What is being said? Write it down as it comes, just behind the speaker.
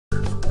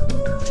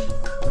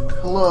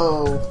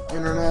Hello,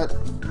 Internet.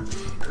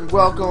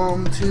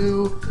 Welcome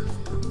to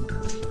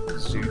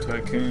Zoo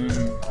Tycoon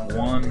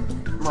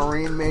 1.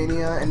 Marine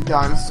Mania and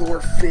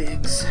Dinosaur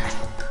Figs.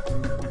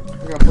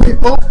 We're gonna play.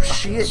 Oh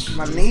shit,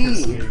 my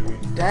knee.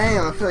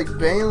 Damn, I feel like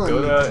bailing.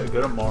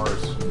 Go to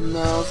Mars.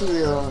 No, let's look at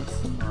the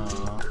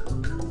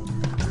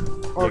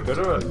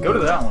other ones. Yeah, go to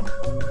that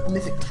one.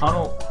 Mythic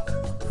Tunnel.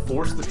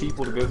 Force the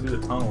people to go through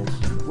the tunnels.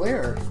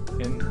 Where?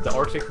 In the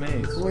Arctic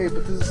maze. Wait,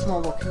 but this is a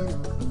small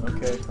volcano.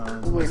 Okay,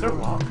 fine. Wait, is there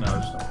lava? No,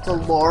 there's no. It's a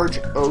large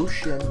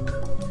ocean.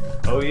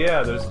 Oh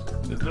yeah,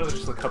 isn't there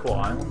just a couple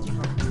islands or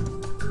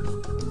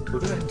something?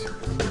 Look at that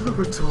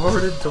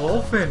retarded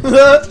dolphin in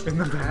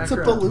the background. It's a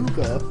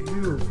beluga.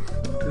 Ew,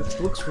 this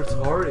looks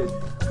retarded.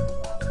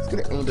 It's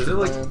gonna ancient Does it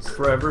like lands.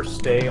 forever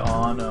stay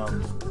on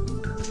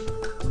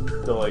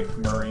the like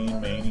Marine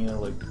Mania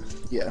look?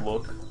 Yeah.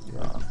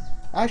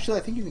 Actually,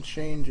 I think you can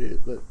change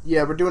it, but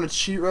yeah, we're doing a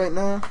cheat right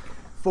now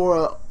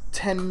for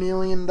 $10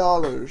 million.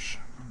 Oh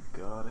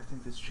God, I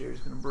think this chair's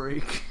gonna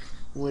break.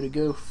 Way to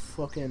go,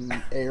 fucking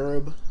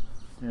Arab.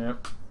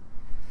 Yep,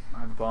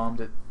 I bombed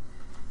it.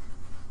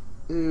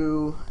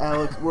 Ooh,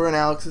 Alex. We're in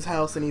Alex's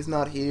house and he's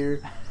not here.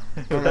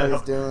 I don't know what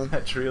he's doing.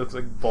 That tree looks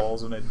like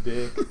balls on a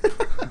dick.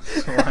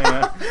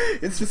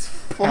 It's just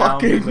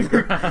Pounding fucking. the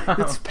ground.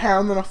 It's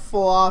pounding a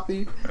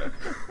floppy.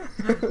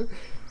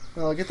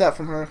 Oh, get that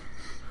from her.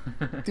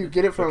 Dude,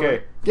 get it from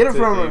her. Get it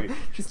from her.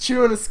 She's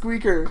chewing a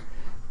squeaker.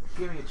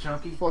 Give me a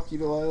chunky. Fuck you,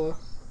 Delilah.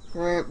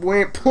 We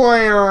ain't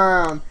playing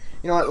around.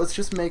 You know what? Let's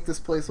just make this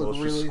place look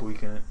really. Just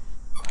squeaking it.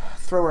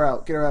 Throw her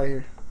out. Get her out of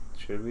here.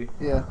 Should we?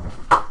 Yeah.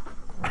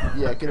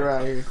 Yeah, get her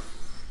out of here.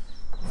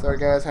 Sorry,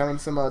 guys, having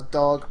some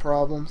dog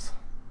problems.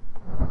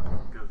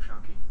 Go,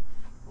 chunky.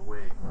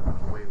 Away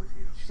with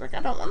you. She's like,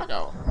 I don't want to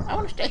go. I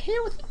want to stay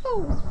here with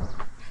you.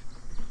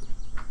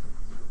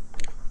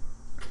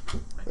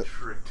 I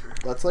tricked her.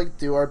 Let's like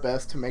do our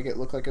best to make it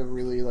look like a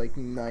really like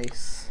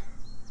nice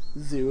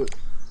zoo.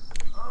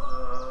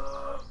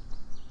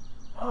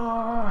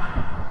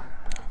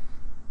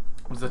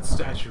 Was that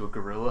statue a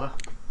gorilla?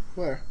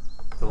 Where?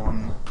 The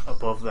one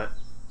above that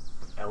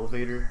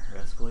elevator or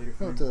escalator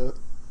Oh, thing? the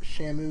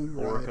Shamu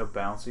ride. Orca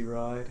bouncy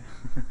ride.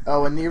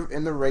 Oh,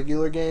 in the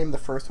regular game, the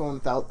first one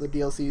without the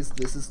DLCs,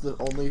 this is the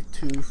only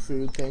 2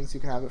 food things you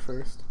can have at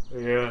first.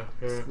 Yeah.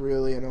 It's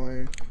really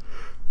annoying.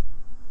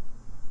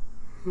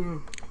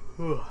 Ooh,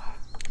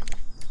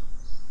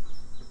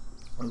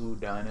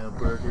 dino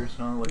burgers,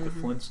 huh? Like the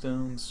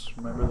Flintstones.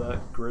 Remember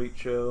that great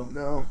show?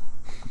 No,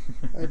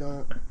 I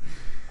don't.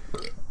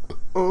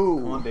 Oh.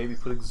 Come on, Davey,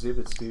 put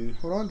exhibits, dude.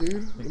 Hold on,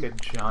 dude. Make a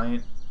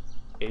giant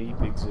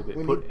ape exhibit.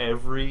 We Put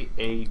every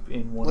ape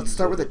in one. Let's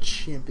start with a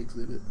chimp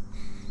exhibit.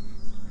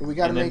 But we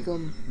gotta make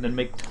them. And then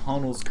make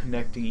tunnels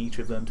connecting each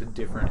of them to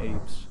different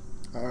apes.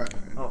 Alright.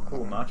 Oh,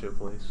 cool. Nacho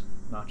place.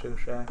 Nacho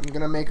shack. I'm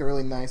gonna make a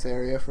really nice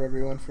area for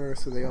everyone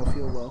first so they all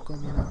feel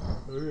welcome, you know?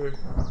 Okay.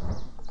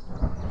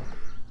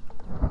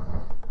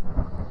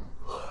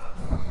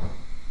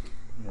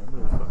 Yeah, I'm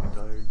really fucking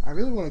tired. I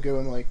really want to go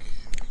in, like,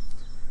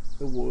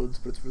 the woods,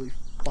 but it's really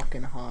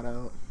fucking hot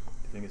out.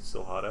 You think it's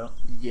still hot out?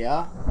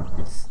 Yeah?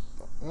 It's...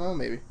 well,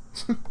 maybe.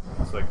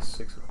 It's like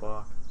 6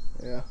 o'clock.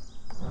 Yeah.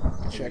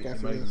 Check after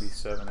It might even be this.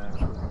 7,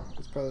 actually.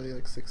 It's probably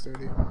like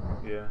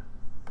 6:30. Yeah.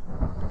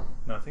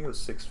 No, I think it was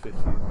 6:50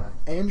 when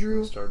I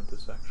Andrew? started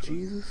this, actually.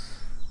 Jesus.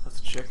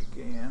 Let's check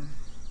again.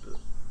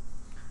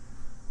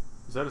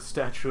 Is that a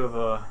statue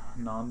of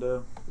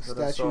Nando that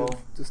I saw?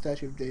 The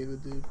statue of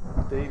David, dude.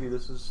 Davey,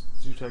 this is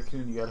Zoo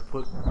Tycoon. You gotta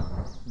put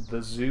the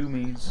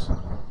zoomies.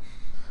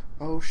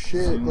 Oh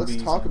shit, let's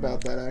Zombies talk in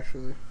about that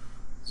actually.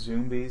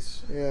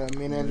 Zombies. Yeah,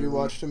 me and Andrew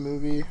watched a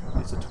movie.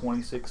 It's a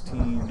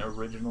 2016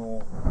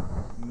 original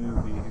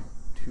movie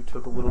who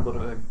took a little bit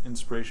of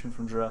inspiration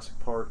from Jurassic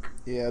Park.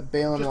 Yeah,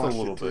 Balin Just a watched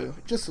little it too.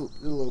 bit. Just a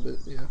little bit,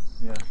 yeah.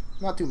 Yeah.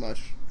 Not too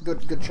much.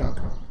 Good chunk.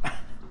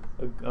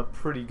 A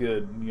pretty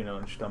good,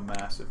 just a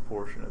massive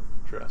portion of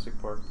Jurassic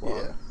Park plot.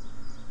 Yeah.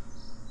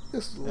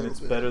 Just a little And it's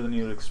bit. better than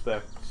you would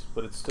expect,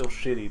 but it's still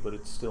shitty, but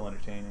it's still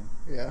entertaining.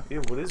 Yeah. Yeah,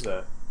 what is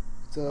that?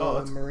 It's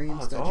a marine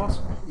that's statue.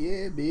 awesome.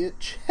 Yeah,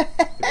 bitch. The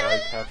guy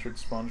who captured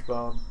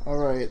SpongeBob.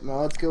 Alright, now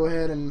let's go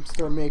ahead and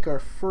make our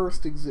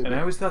first exhibit. And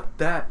I always thought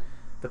that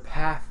the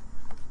path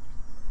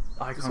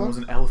icon one? was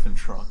an elephant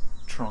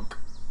trunk.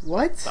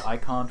 What? The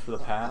icon for the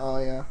path. Oh,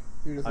 yeah.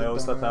 You're just I a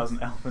always thought that was dumbass.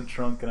 an elephant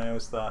trunk, and I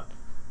always thought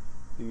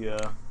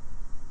the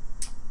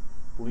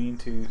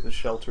lean-to, the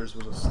shelters,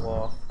 was a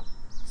sloth.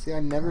 See, I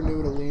never knew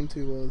what a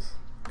lean-to was.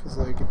 Because,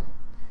 like,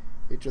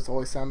 it just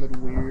always sounded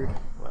weird.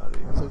 Wow,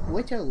 dude. I was like,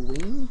 what's a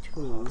lean-to?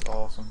 Oh, that's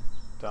awesome.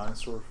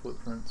 Dinosaur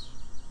footprints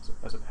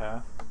as a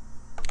path.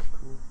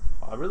 Cool.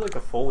 I really like the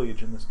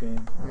foliage in this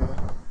game.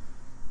 Yeah.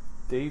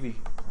 Davey,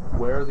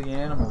 where are the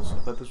animals? I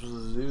thought this was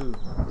a zoo.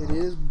 It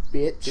is,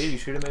 bitch. Davey, you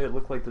should have made it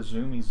look like the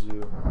Zoomies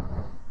Zoo.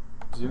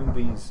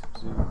 Zombies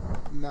Zoo.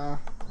 Nah.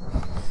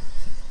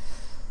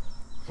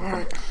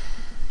 Alright.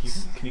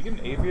 Can you get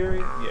an aviary?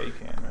 Yeah, you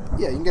can, right?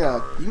 Yeah, you can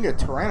get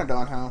a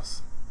pteranodon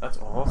house. That's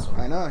awesome.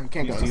 I know, you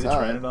can't go You see the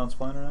inside. pteranodons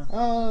flying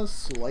around?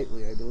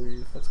 Slightly, I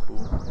believe. That's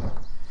cool. Yeah.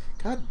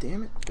 God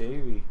damn it.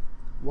 Davey.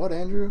 What,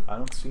 Andrew? I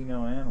don't see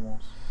no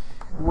animals.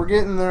 We're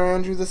getting there,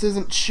 Andrew. This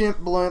isn't Chimp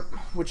Blimp,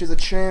 which is a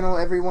channel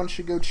everyone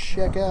should go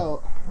check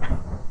out.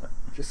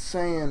 Just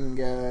saying,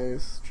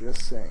 guys.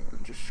 Just saying.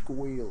 Just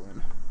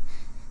squealing.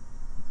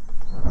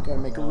 Gotta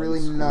make a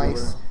really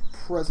nice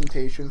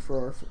presentation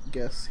for our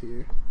guests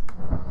here.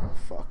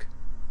 Fuck.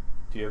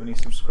 Do you have any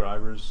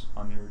subscribers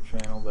on your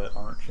channel that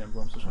aren't Chimp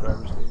Blimp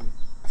subscribers, Davey?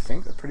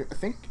 I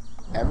think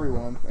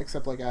everyone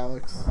except like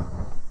Alex,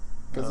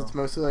 because it's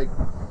mostly like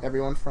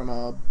everyone from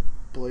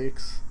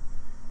Blake's.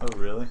 Oh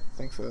really? I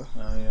think so.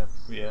 Oh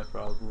yeah,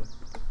 probably.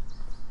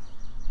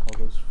 All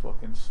those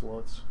fucking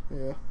sluts.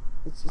 Yeah.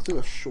 Let's do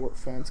a short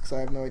fence because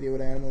I have no idea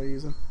what animal you're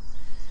using.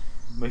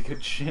 Make a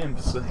chimp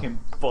so they can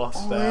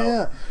bust out. Oh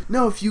yeah.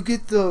 No, if you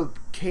get the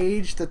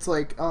cage that's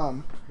like What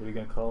are you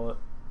gonna call it?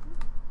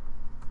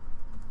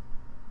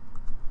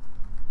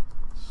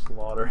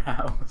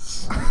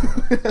 Slaughterhouse.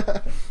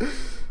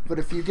 But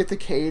if you get the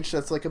cage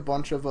that's like a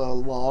bunch of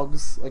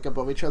logs like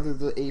above each other,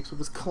 the apes will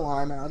just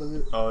climb out of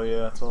it. Oh yeah,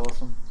 that's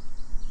awesome.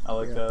 I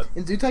like that.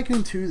 In Zoo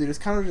Tycoon 2, they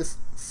just kind of just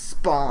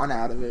spawn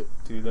out of it.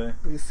 Do they?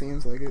 It just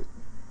seems like it.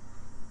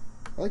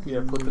 I like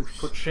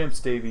put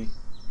chimps, Davey.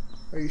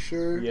 Are you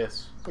sure?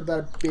 Yes. What about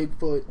a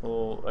Bigfoot?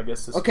 Well, I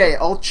guess this. Okay,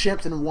 all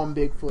chimps and one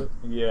Bigfoot.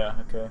 Yeah.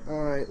 Okay.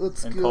 All right,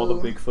 let's go. And call the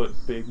Bigfoot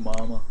Big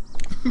Mama.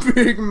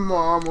 Big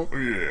Mama.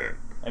 Yeah.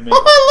 And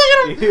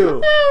make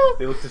ew.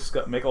 They look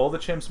disgusting. Make all the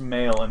chimps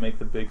male and make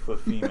the Bigfoot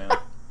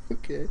female.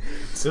 Okay.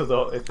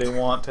 So if they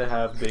want to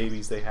have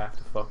babies, they have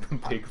to fuck the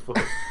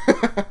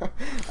Bigfoot.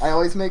 I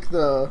always make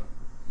the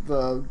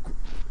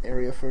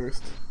area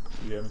first.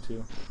 You have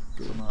to.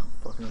 Because I'm not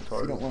fucking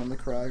retarded. You don't want them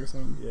to cry or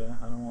something. Yeah,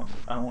 I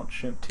don't want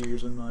chimp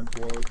tears in my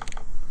blood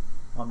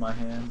on my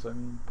hands. I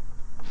mean,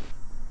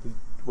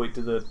 wait,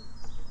 do the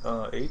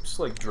apes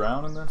like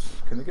drown in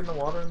this? Can they get in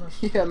the water in this?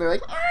 Yeah, and they're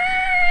like.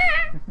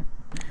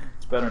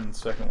 It's better than the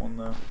second one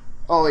though.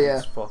 Oh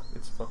yeah.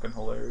 It's fucking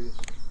hilarious.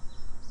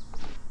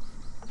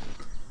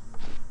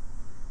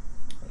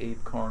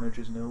 Ape carnage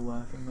is no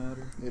laughing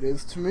matter. It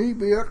is to me,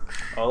 bitch.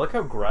 Oh, I like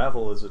how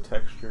gravel is a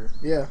texture.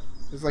 Yeah,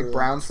 it's like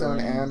brownstone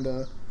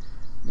and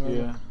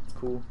yeah, it's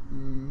cool.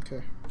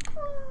 Okay.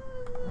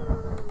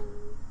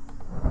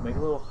 Make a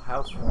little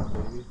house for him,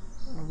 baby.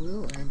 I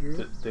will,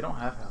 Andrew. They don't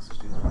have houses,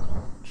 do they?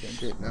 Chimps.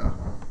 Shit, no.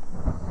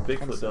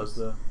 Bigfoot does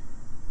though.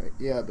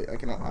 Yeah, but I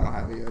don't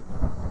have it yet.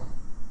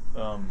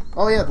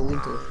 Oh yeah, the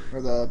Linto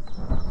or the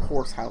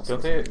horse house.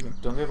 Don't they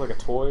have like a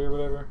toy or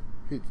whatever?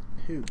 Who?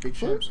 Bigfoot?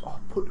 Chimps. Oh,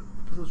 put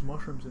those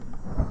mushrooms in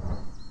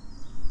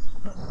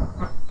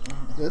there.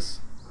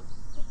 This?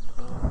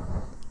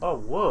 Oh,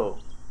 whoa.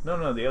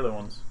 No, the other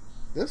ones.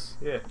 This?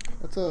 Yeah.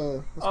 That's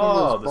one the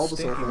of those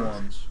stinky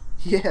ones.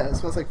 Yeah, it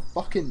smells like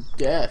fucking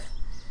death.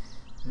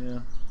 Yeah.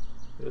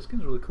 This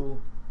skin's really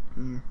cool.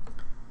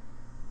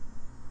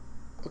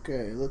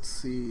 Okay, let's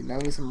see. Now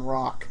we need some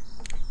rock.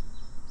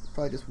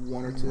 Probably just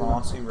one or two.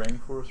 Mossy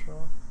rainforest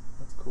rock.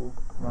 That's cool.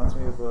 Reminds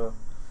me of a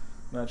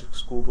Magic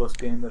School Bus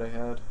game that I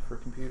had for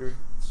computer.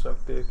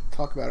 Sucked dick.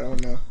 Talk about it. I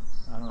don't know.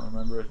 I don't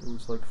remember it. It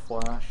was like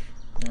Flash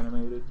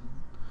animated.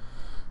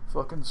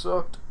 Fucking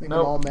sucked. Make them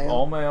all male?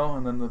 All male,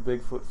 and then the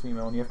Bigfoot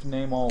female, and you have to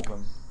name all of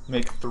them.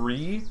 Make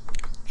 3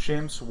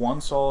 chimps,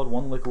 1 solid,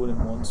 1 liquid,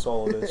 and 1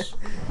 solidus,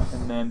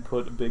 and then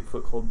put a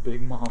Bigfoot called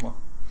Big Mama.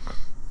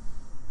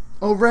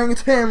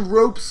 Orangutan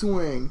rope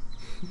swing.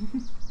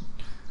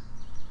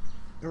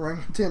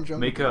 Orangutan jump.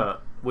 Make a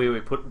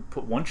wait.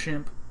 Put 1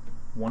 chimp,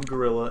 1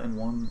 gorilla, and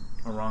 1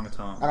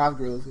 orangutan. I don't have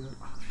gorillas yet.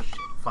 Oh, shit.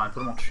 Fine, put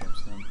them all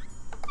chimps then.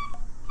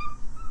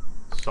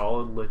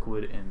 Solid,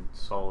 liquid, and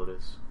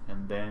solidus,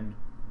 and then.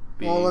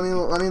 Big Well,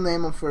 let me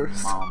name them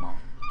first. Mama.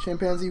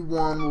 Chimpanzee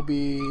 1 will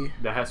be.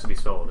 That has to be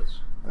solidus.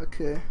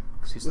 Okay.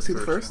 Was he the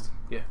first?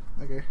 One.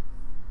 Yeah. Okay.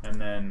 And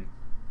then,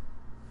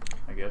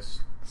 I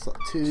guess So,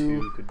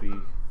 2 could be.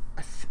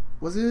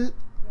 Was it?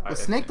 Was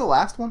Snake the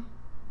last one?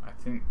 I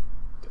think.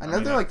 I know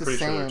they're like the same.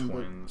 same. Sure they're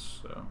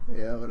twins, so.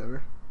 Yeah,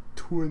 whatever.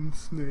 Twin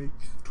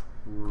snakes.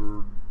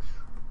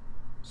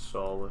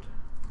 Solid,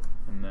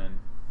 and then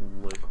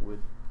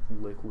liquid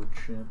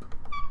chimp.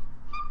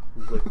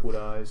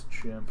 Liquidized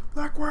chimp.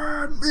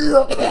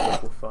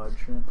 Liquefied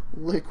chimp.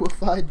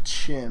 Liquefied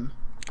chim.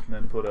 And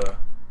then put a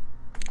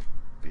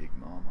Big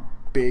Mama.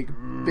 Big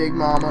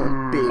Mama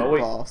and Big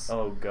Boss.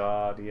 Oh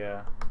god,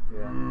 yeah.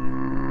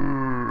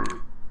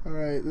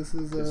 Alright, this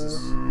is this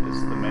is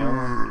the male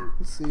one.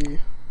 Let's see.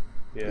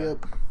 Yeah.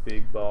 Yep.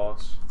 Big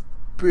Boss.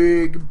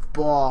 Big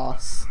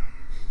Boss.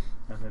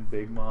 And then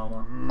Big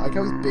Mama. I like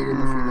how he's bigger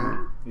than the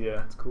female.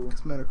 Yeah, it's cool.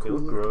 It's meta They cool.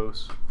 look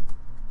gross.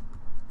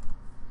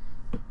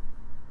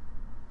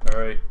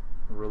 Alright,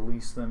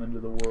 release them into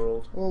the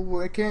world.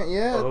 Well, I can't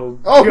yet. Oh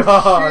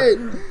god! Shit.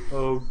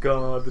 Oh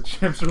god, the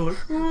chimps are like...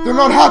 They're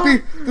not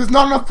happy! There's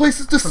not enough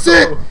places to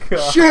sit! Oh,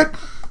 God. Shit!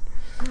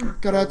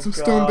 Gotta add some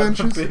stone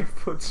benches. The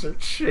Bigfoots are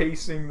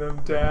chasing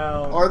them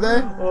down. Are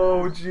they?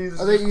 Oh Jesus!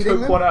 Are they Just eating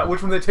took them? one out.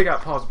 Which one did they take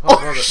out? Pause.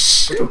 Oh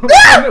shit!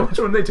 Which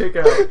one did they take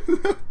out?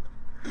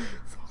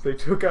 They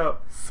took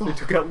out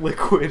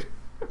Liquid.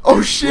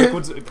 Oh shit!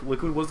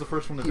 Liquid was the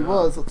first one to die. He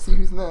was. Let's see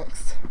who's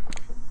next.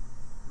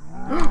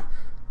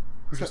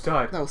 Who just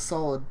died? That was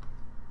Solid.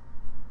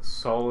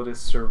 Solidus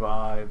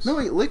survives. No,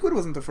 wait, Liquid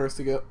wasn't the first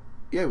to go.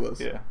 Yeah, it was.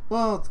 Yeah.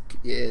 Well,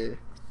 yeah.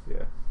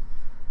 Yeah.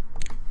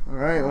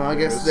 Alright, well, I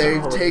guess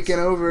they've taken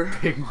over.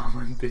 Big Mama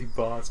and Big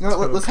Boss. No,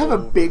 let's have a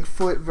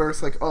Bigfoot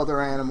versus, like,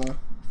 other animal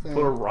thing.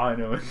 Put a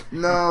rhino in.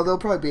 No, they'll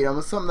probably beat him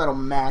with something that'll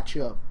match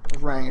up.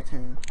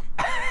 Orangutan.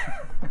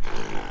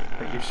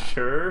 Are you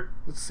sure?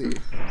 Let's see.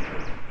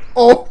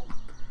 Oh!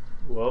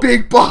 Whoa.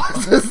 Big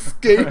Boss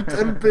escaped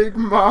and Big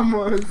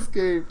Mama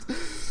escaped.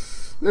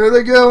 There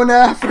they go in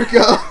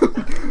Africa.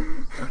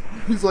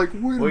 He's like,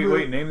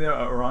 wait, name the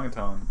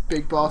orangutan.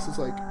 Big Boss is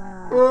like,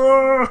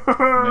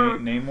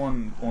 name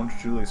one Orange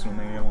Julius and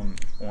name one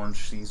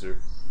Orange Caesar.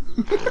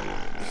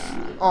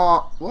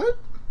 What?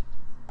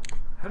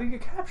 How do you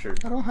get captured?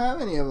 I don't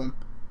have any of them.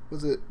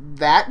 Was it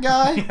that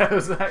guy? Yeah, it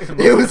was that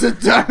guy. It was a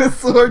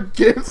dinosaur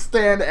gift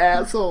stand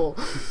asshole.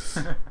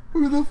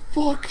 Who the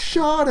fuck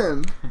shot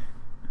him?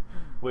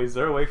 Wait, is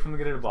there a way for him to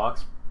get in a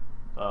box?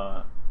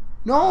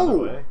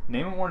 No!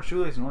 Name him Orange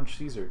Julius and Orange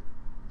Caesar.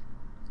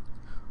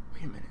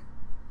 Wait a minute.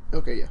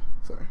 Okay, yeah,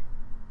 sorry.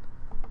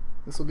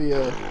 This will be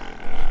a...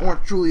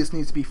 Orange Julius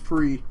needs to be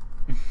free.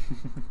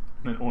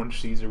 And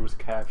Orange Caesar was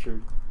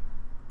captured.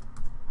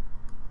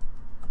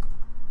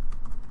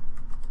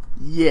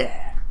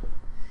 Yeah!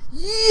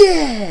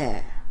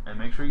 Yeah! And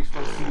make sure you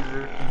spell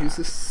Caesar. And who's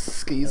this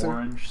Skeezer?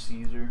 Orange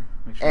Caesar.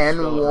 Make sure you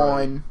spell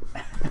N1.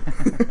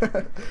 it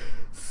right.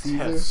 Caesar?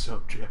 Test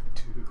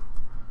subject 2.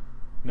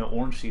 No,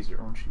 Orange Caesar.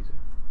 Orange Caesar.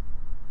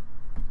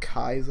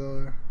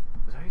 Kaiser.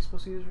 Is that how you spell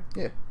Caesar?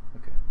 Yeah.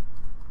 Okay.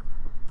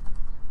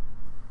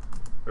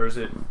 Or is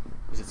it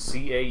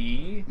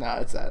C-A-E? Nah,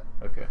 it's that.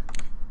 Okay.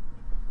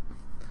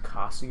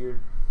 Cossier.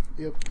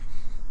 Yep.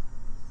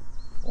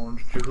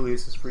 Orange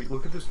Julius is free.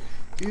 Look at this.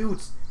 Dude,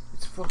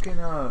 it's fucking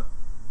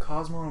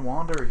Cosmo and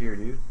Wanda are here,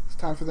 dude. It's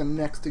time for the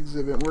next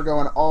exhibit. We're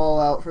going all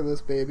out for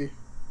this, baby.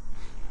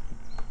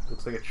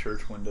 Looks like a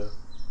church window.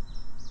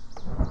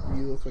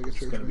 You look like a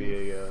church. It's gonna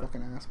be a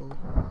fucking asshole.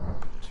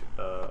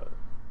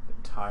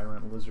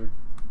 Tyrant lizard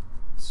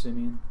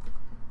simian.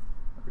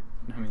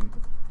 I mean,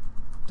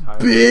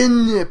 tyrant.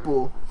 Bin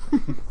nipple.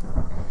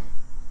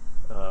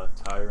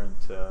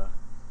 Tyrant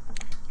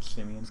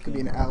simian. It's gonna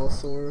be an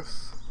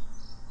Allosaurus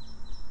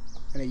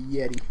and a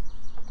Yeti.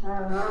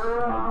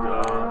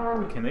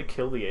 Can they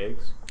kill the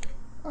eggs?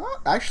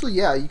 Actually,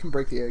 yeah, you can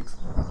break the eggs.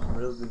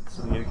 Really?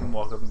 So the Yeti can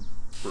walk up and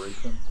break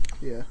them?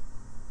 Yeah.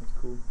 That's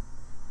cool.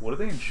 What are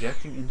they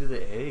injecting into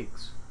the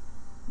eggs?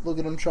 Look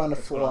at him trying to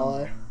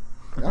fly.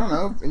 I don't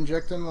know,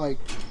 injecting like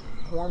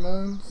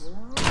hormones.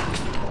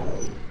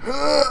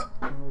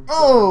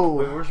 Oh!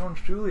 Wait, where's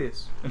Orange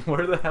Julius? And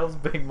where the hell's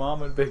Big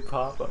Mama and Big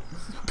Papa?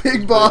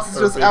 Big Boss is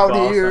just Big out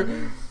Boss, here. I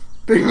mean.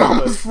 Big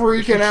Mama's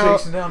freaking out.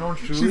 Chasing down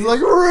Orange Julius? She's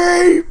like,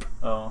 rape!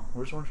 Oh,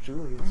 where's Orange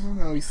Julius? I don't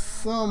know, he's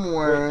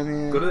somewhere in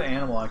here. Go to the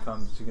animal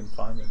icons so you can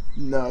find him.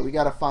 No, we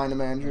gotta find him,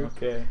 Andrew.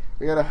 Okay.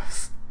 We gotta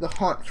the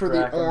hunt for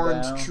Track the him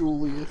Orange down.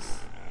 Julius.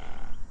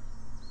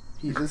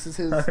 This is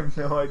his. I have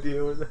no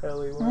idea where the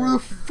hell he went. Where the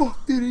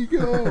fuck did he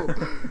go?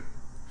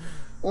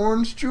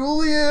 Orange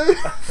Julius!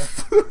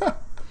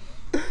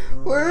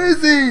 Where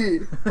is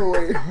he? Oh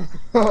wait,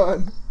 hold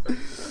on.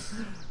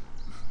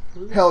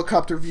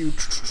 Helicopter view.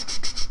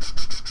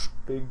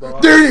 Big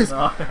Boss. There it is!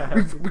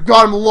 We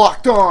got him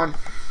locked on.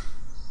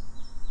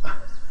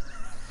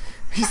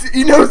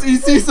 He knows, he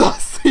sees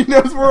us. He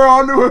knows we're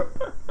onto him.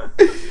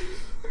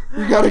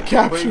 We gotta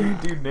capture him.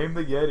 Wait, dude, name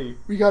the Yeti.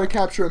 We gotta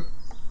capture him.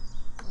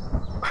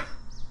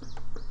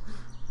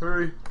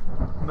 Hurry.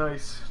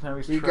 Nice. Now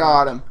he's We trapped.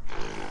 got him.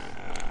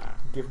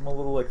 Give him a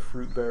little, like,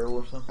 fruit barrel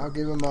or something. I'll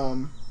give him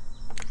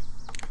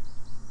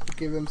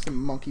some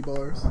monkey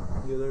bars.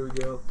 Yeah, there we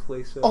go.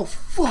 Place it. Oh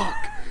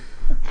fuck!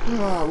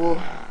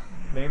 Well,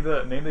 Name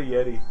the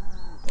Yeti.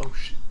 Oh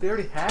shit! They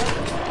already had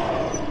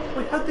it.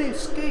 Wait, how'd they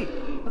escape?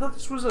 I thought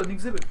this was an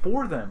exhibit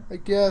for them. I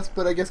guess,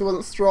 but I guess it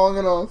wasn't strong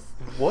enough.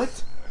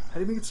 What? How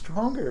do you make it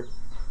stronger?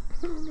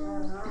 I don't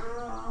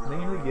know.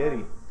 Name the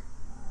Yeti.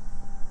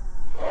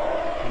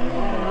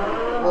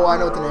 Oh, I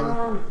know what to name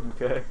him.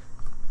 Okay.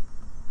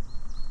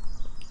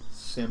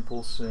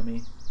 Simple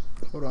Simmy.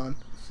 Hold on.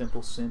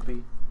 Simple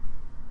Simpy.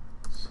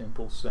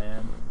 Simple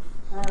Sam.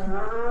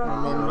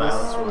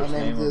 I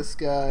named this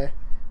guy.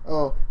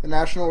 Oh, the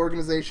National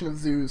Organization of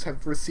Zoos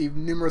have received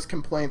numerous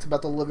complaints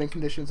about the living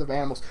conditions of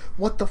animals.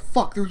 What the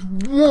fuck? There's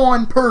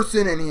one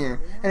person in here,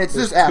 and it's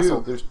this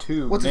asshole. There's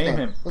two. What's his name?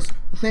 Him. Let's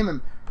name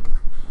him.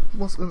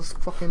 What's his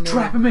fucking name?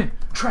 Trap him in.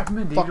 Trap him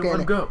in. Dude. Don't let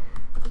him go.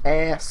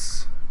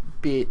 Ass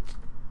bit.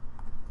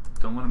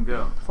 Don't let him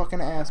go.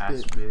 Fucking ass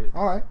bit.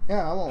 Alright,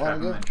 yeah, I won't let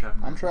him go.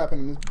 I'm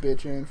trapping this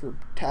bitch in for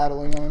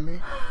tattling on me.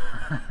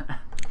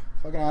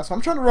 Fucking asshole.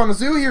 I'm trying to run a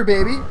zoo here,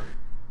 baby.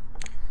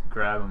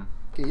 Grab him.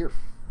 Okay, you're.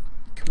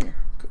 Come here.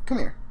 Come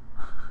here.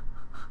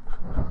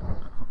 Oh,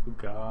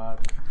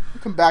 God.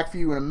 I'll come back for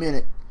you in a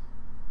minute.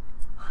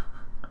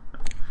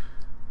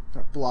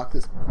 Gotta block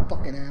this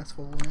fucking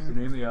asshole, man.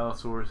 Name the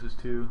Allosauruses,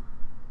 too.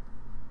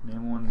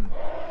 Name one.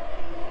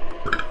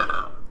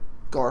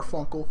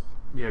 Garfunkel.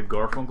 Yeah,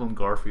 Garfunkel and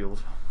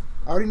Garfield.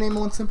 I already named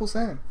one Simple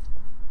Sam.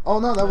 Oh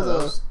no, that was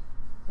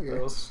a. Okay.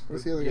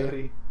 Where's the other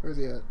Yeti. guy? Where's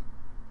he at?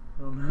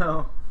 I don't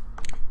know.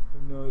 I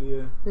have no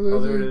idea. Where Oh,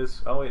 is there he? it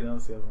is. Oh wait, no,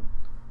 that's the other one.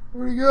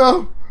 Where'd he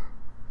go?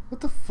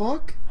 What the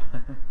fuck?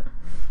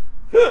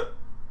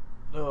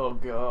 Oh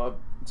god,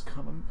 it's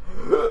coming.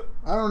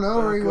 I don't know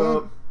where he Back went.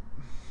 up.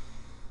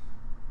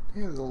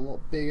 He was a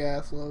little big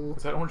ass level.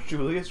 Is that Orange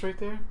Julius right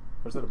there?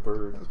 Or is that a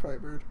bird? That's probably a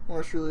bird.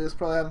 Orange Julius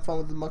probably having fun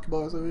with the monkey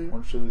bars over here.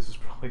 Orange Julius is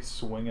probably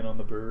swinging on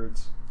the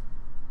birds.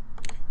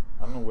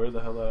 I don't know where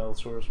the hell that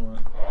Allosaurus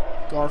went.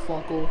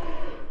 Garfunkel.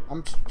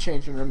 I'm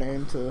changing her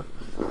name to.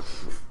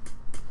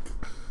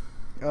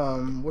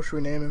 What should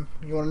we name him?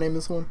 You want to name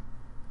this one?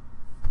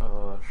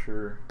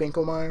 Sure.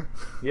 Binkelmeyer?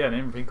 Yeah,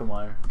 name him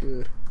Finkelmeyer.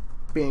 Good.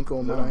 Is that a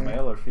Binkelmeyer.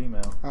 male or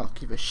female? I don't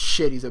give a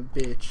shit, he's a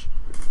bitch.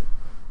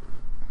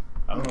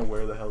 I don't know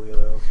where the hell the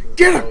other Allosaurus.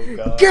 Get him!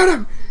 Oh, God. Get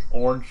him!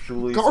 Orange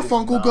Julius.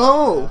 Garfunkel, is not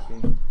go!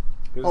 happy.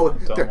 Oh,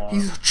 Dumb there, arm.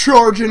 he's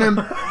charging him.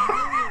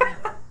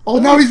 Oh,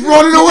 now he's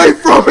running away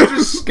from I it!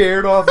 just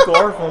scared off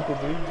Garfunkel,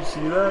 dude. Did you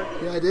see that?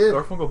 Yeah, I did.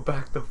 Garfunkel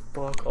back the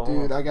fuck off.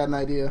 Dude, I got an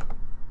idea.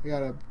 I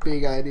got a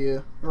big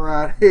idea.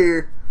 Right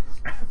here.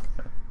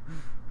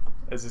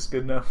 Is this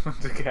good enough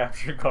to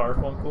capture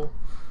Garfunkel?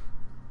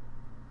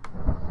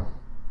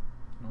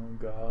 Oh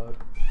god.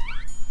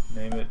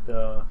 Name it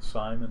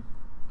Simon.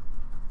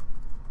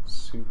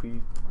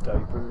 Soupy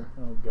diaper.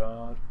 Oh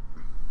god.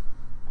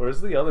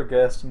 Where's the other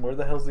guest and where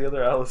the hell's the other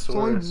There's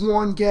Allosaurus? only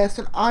one guest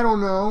and I don't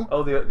know.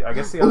 Oh, I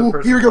guess the other Oh,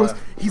 person. here he goes.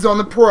 left. He's on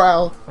the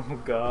prowl.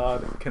 Oh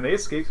god. Can they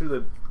escape through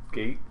the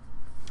gate?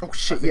 Oh I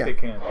shit, think yeah. they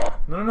can.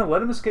 No.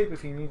 Let him escape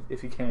if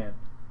he can.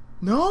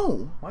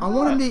 No. Why I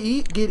want him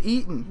not? to get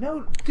eaten.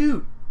 No,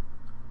 dude.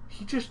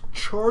 He just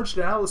charged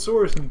an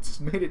Allosaurus and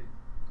just made it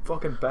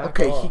fucking back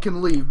Okay, off. he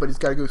can leave, but he's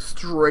got to go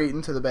straight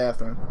into the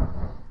bathroom.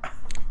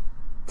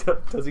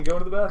 Does he go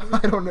into the bathroom?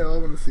 I don't know. I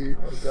want to see.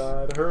 Oh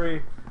god,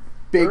 hurry.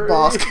 Big Hurry.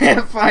 boss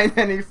can't find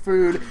any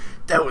food.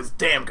 That was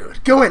damn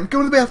good. Go in. Go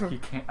in the bathroom. He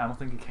can't. I don't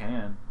think he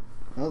can.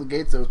 Oh, the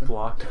gate's open.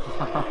 Blocked.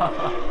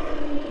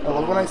 I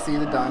love when I see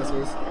the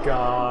dinosaurs.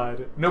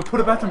 God. No, put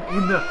a bathroom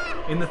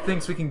in the thing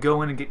so we can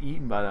go in and get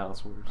eaten by the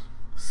Allosaurus.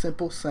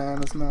 Simple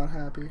Sam is not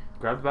happy.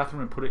 Grab the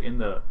bathroom and put it in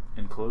the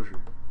enclosure.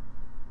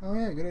 Oh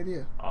yeah, good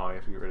idea. Oh, you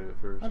have to get rid of it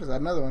first. I just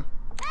had another one.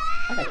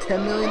 I got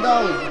 $10 million,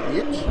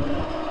 bitch.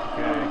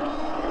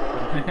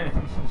 Okay.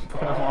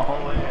 Put them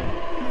all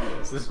in.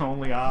 This is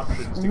only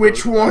options. to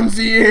Which go to- one's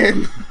he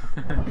in?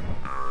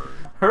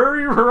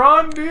 Hurry,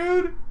 run,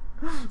 dude!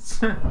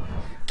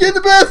 Get in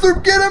the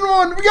bathroom. Get in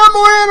one. We got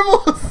more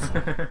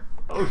animals.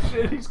 Oh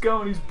shit, he's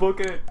going. He's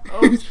booking it.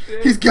 Oh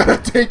shit. He's gotta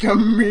take a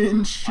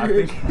mean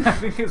shit. I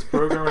think his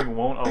programming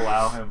won't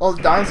allow him. Oh,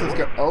 the dinosaurs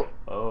go. Oh.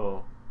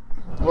 Oh.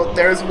 Well,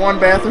 there's one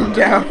bathroom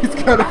down. He's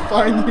gotta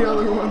find the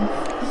other one.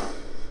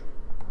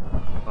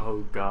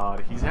 Oh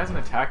god, he hasn't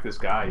attacked this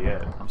guy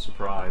yet. I'm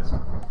surprised.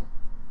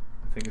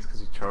 I think it's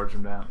because he charged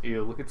him down.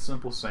 Ew, look at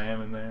Simple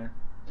Sam in there.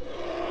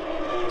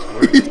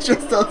 He's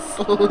just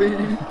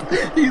asleep.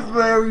 He's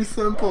very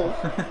simple.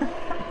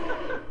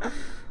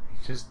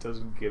 He just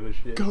doesn't give a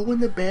shit. Go in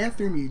the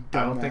bathroom, you dumbass.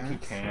 I don't think he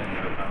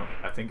can.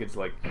 I think it's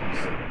like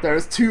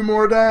There's 2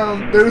 more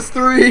down. There's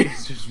 3.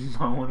 he's just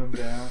mowing him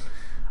down.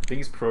 I think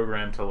he's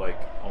programmed to like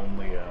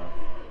only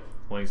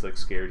when he's like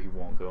scared he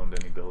won't go into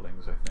any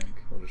buildings. I think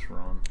he'll just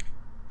run.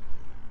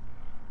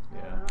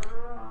 Yeah.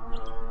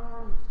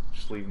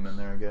 Just leave him in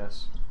there, I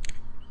guess.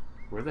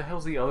 Where the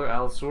hell's the other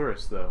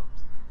Allosaurus though?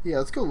 Yeah,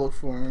 let's go look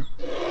for him.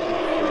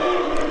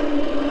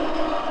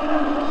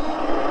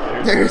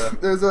 There's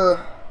There's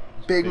a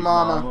Big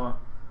Mama. Mama.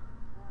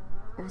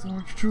 Where's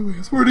Orange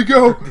Julius? Where'd he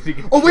go? Did he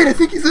get Oh wait, I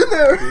think he's in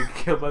there. Did he get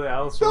killed by the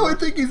Allosaurus? No, I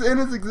think he's in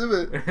his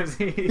exhibit. Is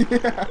he?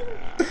 Yeah.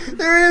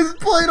 There he is,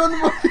 playing on the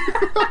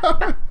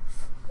monkey.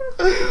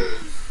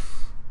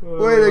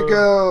 Way to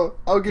go!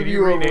 I'll give Can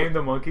you you a. rename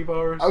the monkey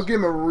bars? I'll give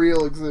him a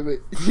real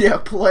exhibit. Yeah,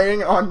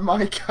 playing on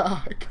my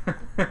cock.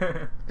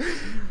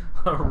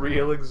 A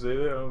real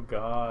exhibit? Oh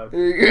god.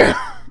 There you go.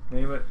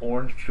 Name it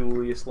Orange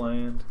Julius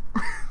Land.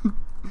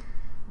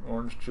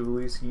 Orange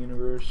Julius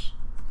Universe.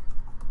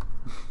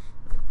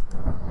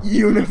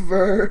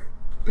 Universe.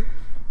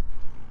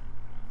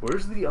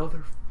 Where's the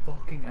other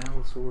fucking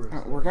Allosaurus?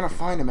 We're gonna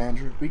find him,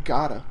 Andrew. We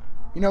gotta.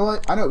 You know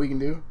what? I know what we can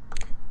do.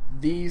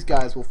 These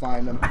guys will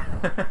find him.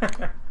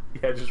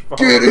 Yeah, just follow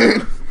Get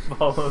them. in!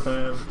 Follow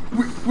them.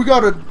 We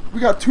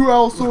got 2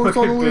 Allosaurus Look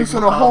on the at loose Big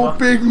and a whole Mama.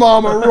 Big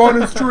Mama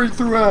running straight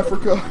through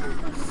Africa.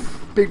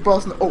 Big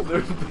boss. Oh,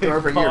 There's Big they're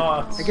over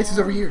Boss. here. I guess he's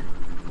over here.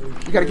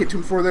 We gotta get to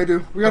him before they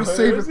do. We gotta Where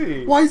save is him.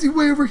 he? Why is he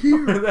way over Where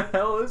here? the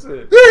hell is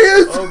it? There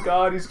he is! Oh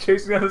god, he's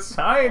chasing down the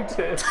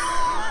scientist.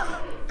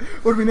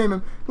 What do we name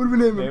him? What do we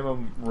name him? Name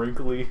him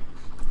Wrinkly.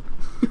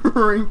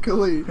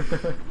 Wrinkly.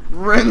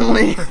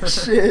 Renly.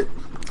 Shit.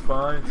 It's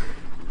fine.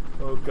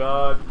 Oh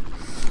god.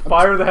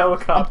 Fire the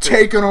helicopter.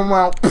 Taking him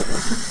out. There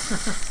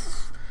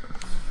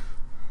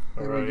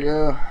Alright. we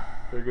go.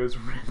 There goes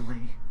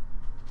Ridley.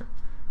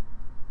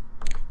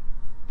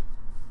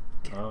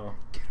 Oh.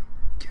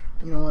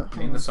 You know what?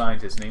 Name the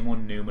scientist. Name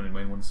one Newman and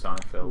name one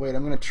Seinfeld. Wait,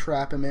 I'm gonna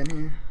trap him in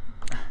here.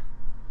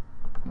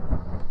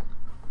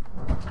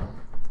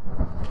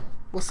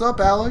 What's up,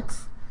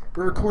 Alex?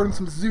 We're recording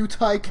some Zoo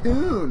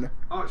Tycoon.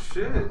 Oh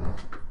shit.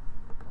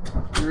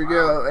 Here we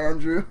go,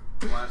 Andrew.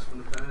 Blast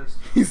from the past.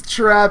 He's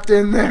trapped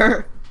in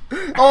there.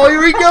 Oh,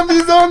 here he comes.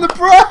 He's on the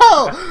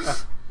prowl.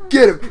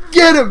 Get him.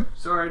 Get him.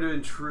 Sorry to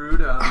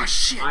intrude. Oh,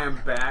 shit. I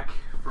am back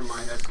from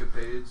my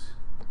escapades.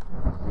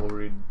 We'll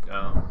read.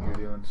 You're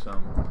doing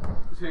some.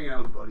 Just hanging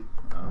out with a buddy.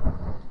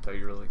 Thought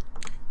you were like,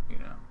 you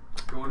know,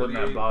 Going putting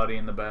to the that body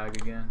in the bag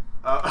again.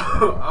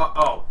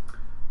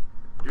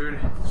 Dude,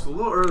 it's a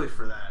little early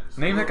for that. It's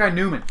Name that guy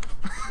Newman.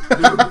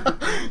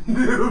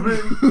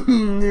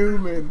 Newman.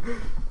 Newman.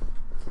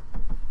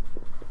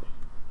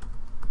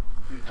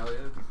 Dude, hell yeah.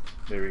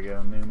 There we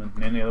go, Newman.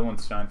 And the other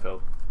one's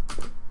Steinfeld.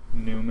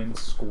 Newman,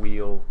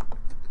 Squeal.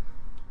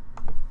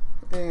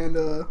 And,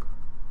 Yeah,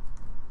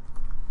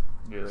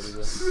 there you go.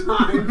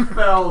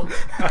 Seinfeld.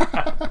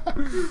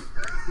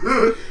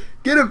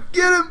 Get him.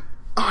 Get him.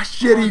 Oh,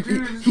 shit. Oh,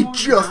 dude, he this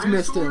just one with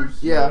missed him.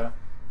 dinosaurs? Yeah.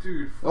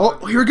 Dude, Oh,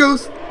 fuck. here it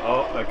goes.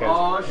 Oh, that guy's.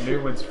 Oh, shit.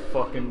 Newman's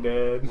fucking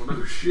dead. Well,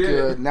 no shit.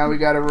 Good. Now we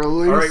gotta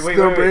release Alright, wait,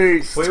 the wait, wait.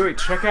 beast. Wait,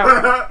 check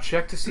out.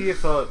 Check to see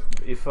if Oh,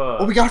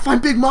 we gotta find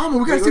Big Mama.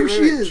 We gotta see where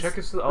she is. Check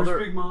if the Where's other.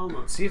 Big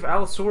Mama? See if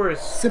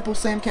Allosaurus. Simple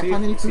Sam can't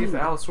find any See if food.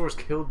 Allosaurus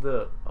killed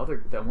that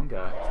one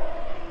guy.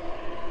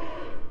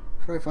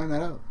 How do I find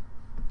that out?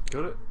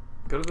 Go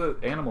to the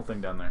animal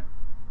thing down there.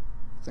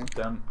 Thing?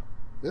 Down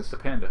This? the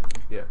panda.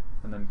 Yeah,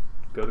 and then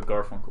go to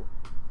Garfunkel.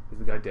 Is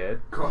the guy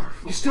dead? Garfield.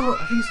 He's still. Look,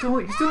 he's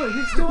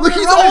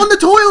he's on the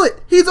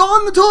toilet. He's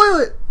on the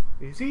toilet.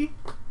 Is he?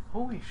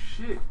 Holy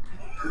shit!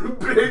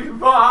 Big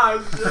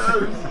Boss.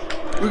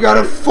 We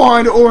gotta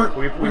find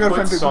We gotta put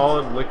find Big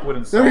solid liquid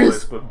and There he solids,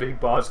 is. but Big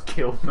Boss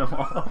killed them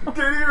all. Did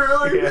he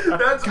really? Yeah.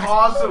 That's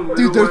awesome. Dude,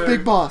 no there's way.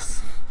 Big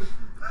Boss.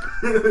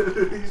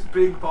 He's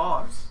Big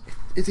Boss.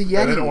 It's a And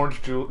then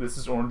Yeti. This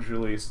is Orange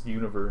Julie's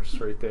universe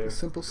right there.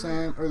 Simple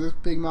Sam, or this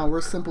Big Mom.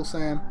 Where's Simple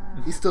Sam?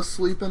 He's still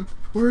sleeping.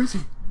 Where is he?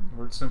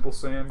 Where'd Simple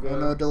Sam go? I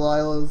know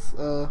Delilah's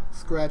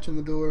scratching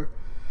the door.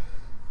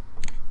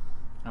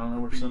 I don't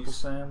know where Simple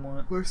Sam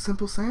went. Where's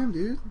Simple Sam,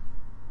 dude?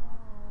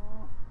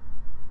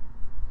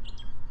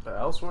 The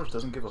Allosaurus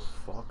doesn't give a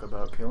fuck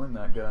about killing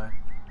that guy.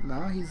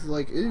 Nah, he's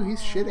like, ew, he's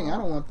shitting. I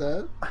don't want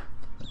that.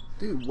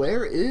 Dude,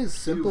 where is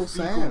Simple Ew,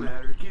 fecal Sam?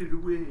 matter, get it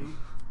away.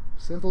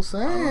 Simple I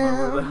don't know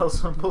where the Sam. hell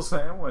Simple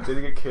Sam went. Did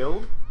he get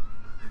killed?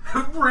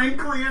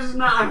 Brinkley is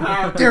not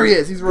happy. There he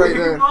is. He's right Big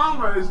there.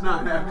 Mama is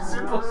not happy.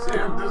 Simple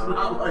Sam does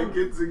not like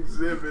its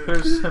exhibit.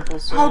 There's Simple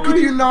Sam. How could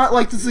you not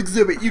like this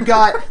exhibit? You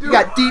got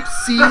deep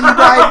sea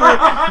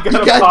diver, You you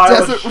got a got pile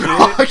of desert shit.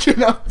 rock,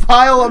 and a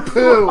pile of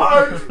poo.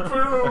 Large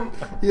poo.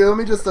 Yeah, let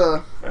me just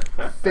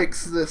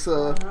fix this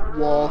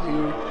wall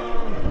here.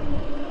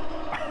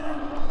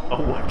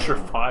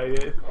 Electrify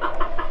it.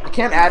 I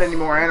can't add any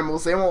more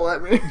animals. They won't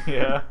let me.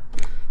 Yeah.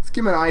 Let's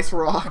give him an ice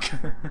rock.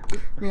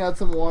 Let me add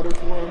some water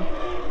for him.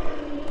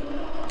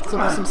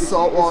 Some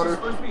salt water. Is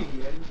this supposed to be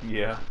Yeti?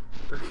 Yeah.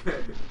 Okay.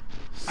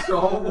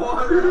 Salt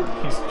water?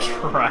 He's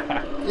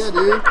trapped. Yeah,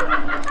 dude.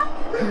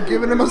 I'm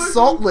giving him a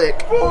salt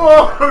lick.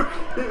 Fuck!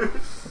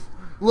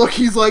 Look,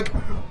 he's like,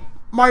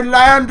 my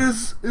land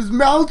is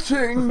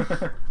melting.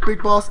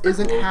 Big Boss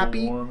isn't Global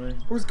happy.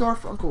 warming. Where's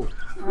Garfunkel?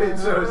 Wait,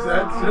 so is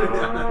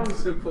that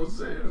Simple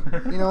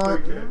Sam? You know what?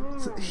 Okay.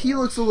 So he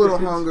looks a little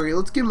hungry.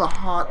 Let's give him a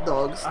hot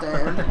dog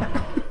stand.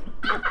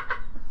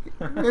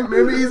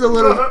 Maybe he's a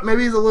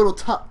little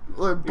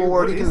bored.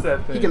 what He is can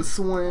that thing? he can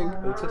swing.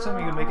 It looks like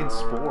something you can make in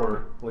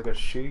Spore. Like a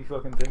shitty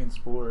fucking thing in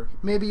Spore.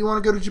 Maybe you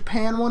want to go to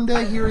Japan one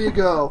day? Here you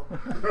go.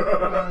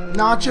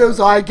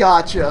 Nachos, I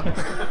gotcha.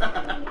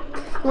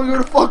 Want to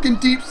go to fucking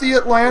deep sea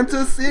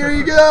Atlantis? Here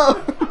you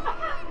go.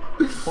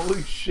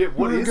 Holy shit,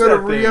 what Wanna is go that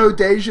to thing? Rio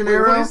de Wait,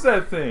 Janeiro? what is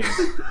that thing?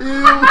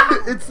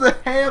 Ew, it's the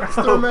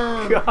hamster Oh,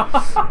 man. God.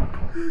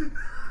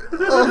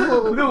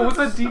 Oh. No, what's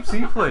that deep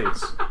sea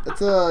place?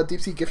 That's a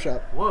deep sea gift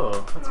shop. Whoa,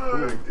 that's Oh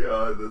my cool.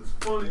 god, that's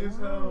funny as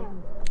hell.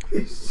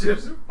 He's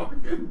just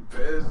fucking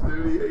pissed,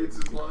 dude. He hates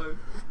his life.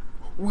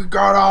 We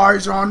got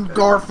eyes on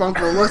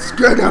Garfunkel. Let's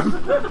get him.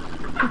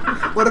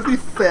 What if he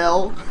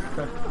fell?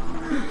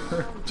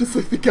 Just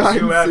like the guy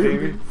Zoom in out, Zoo.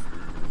 baby.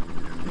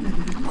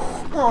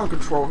 We're on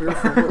control here.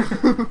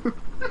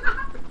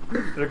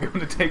 They're going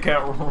to take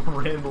out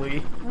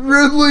Ridley.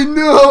 Ridley,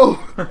 no!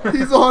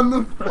 He's on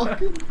the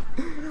fucking...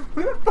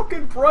 Look at that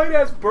fucking bright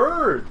ass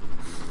bird.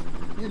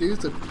 Yeah, dude,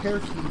 it's a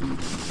parakeet.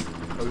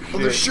 Oh shit. Oh,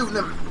 they're shooting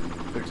him.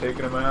 They're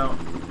taking him out.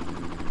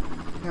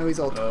 Now he's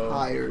all Oh.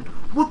 tired.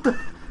 What the?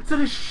 Is that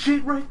a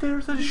shit right there?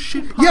 Is that a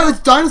shit? Yeah, that's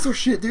dinosaur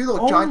shit, dude.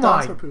 Look, Oh giant my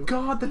dinosaur poo.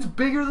 god, that's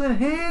bigger than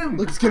him.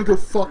 Look, he's gonna go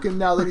fucking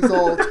now that he's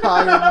all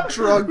tired and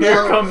drugged Here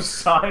up. comes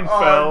Seinfeld.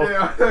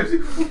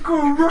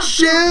 Oh, damn.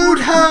 Shoot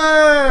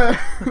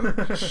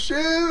her!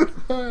 Shoot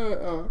her!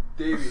 Oh.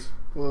 Davey.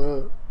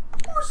 What?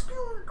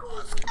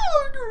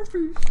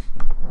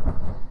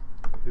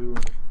 Who?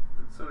 That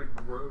sounded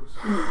gross.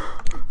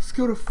 Let's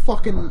go to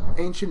fucking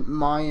ancient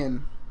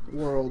Mayan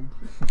world.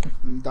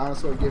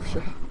 Dinosaur gift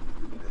shop.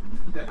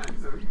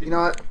 You know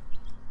what?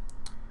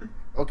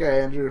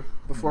 Okay, Andrew.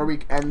 Before we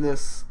end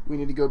this, we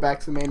need to go back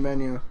to the main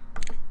menu.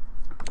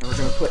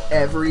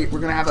 We're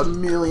gonna have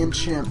 1,000,000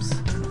 chimps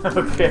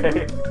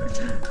Okay.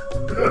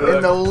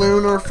 in the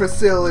lunar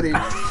facility.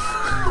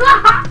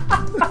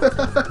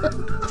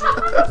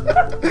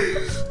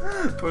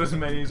 Put as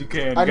many as you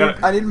can. I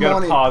need you gotta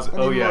money. pause. I need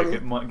Oh yeah,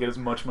 money. get as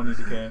much money as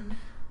you can.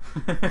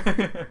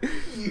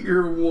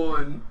 Year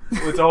 1.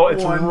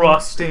 It's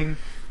rusting.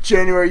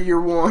 January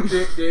year 1.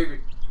 David,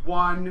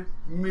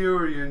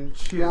 1,000,000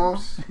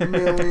 chips.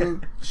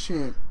 1,000,000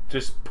 chimp.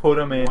 Just put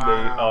them in.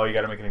 Wow. Oh, you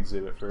gotta make an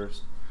exhibit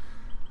first.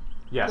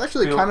 Yeah. It's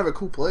actually kind of a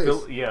cool place.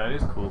 Yeah, it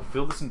is cool.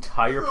 Fill this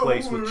entire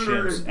place with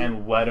chimps Lord.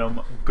 and let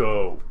them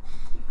go.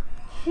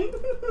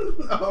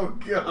 Oh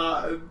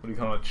god. What do you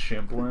call it?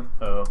 Chimpland?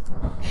 Oh.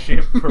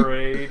 Chimp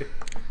parade.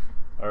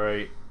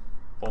 Alright.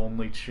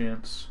 Only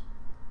chimps.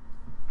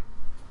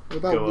 What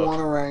about Go up. one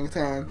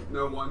orangutan?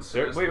 No one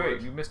There, says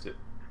wait, you missed it.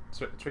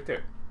 It's right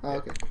there. Oh,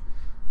 okay.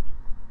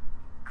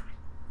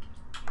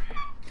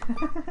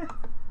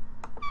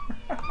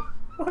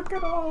 Look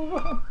at all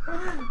of them.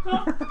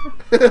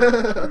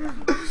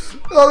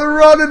 Oh, they're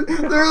running!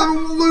 They're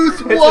loose,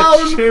 It's wild,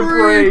 a and chimp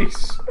free!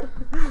 race.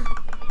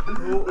 They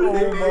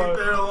hate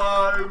their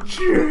lives.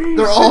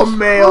 They're all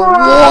male,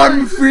 Christ.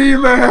 one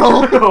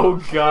female!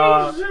 Oh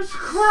god. Jesus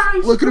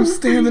Christ. Look at him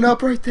standing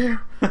up right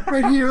there.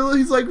 Right here,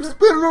 he's like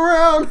spinning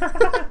around.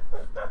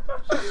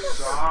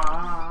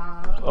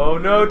 Oh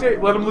no,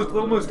 Dave, let him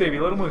loose, Davey,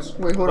 let him loose.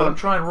 Wait, hold let on. him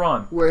try and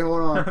run. Wait,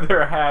 hold on.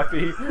 They're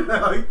happy.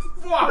 Like,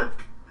 fuck.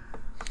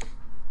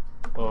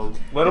 Oh,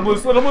 let him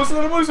loose, hurry,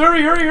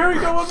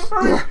 go on,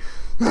 hurry.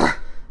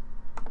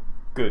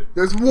 Good.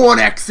 There's one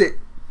exit.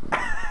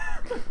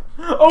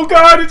 Oh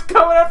god, it's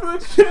coming after the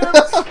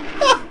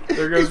chimps.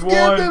 There goes He's getting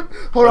one. them.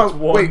 Hold That's on,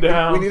 one wait,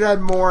 down. we need to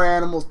add more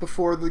animals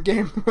before the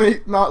game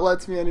not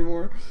lets me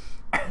anymore.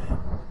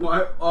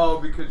 Why? Oh,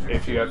 because you're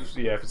If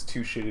it's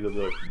too shitty, they'll be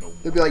like, no.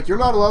 They'll be like, you're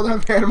not allowed to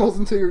have animals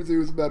until your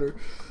zoo is better.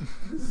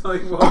 It's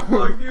like, well,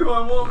 fuck you, I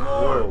want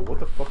more. Whoa, what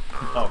the fuck?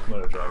 Oh, come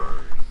on, dragon.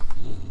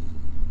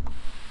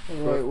 Put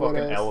Alright, a what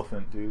fucking else?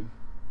 elephant, dude.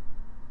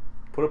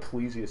 Put a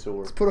plesiosaur.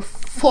 Let's put a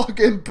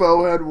fucking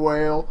bowhead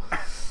whale.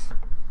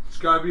 It's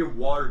gotta be a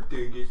water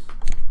dingus.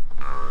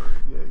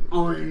 Yeah,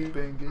 Oh, you yeah.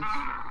 bingus.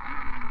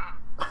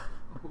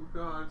 Oh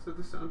god, is that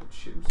the sound of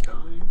chimps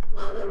dying?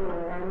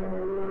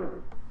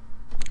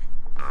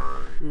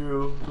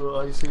 Ew, the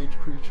Ice Age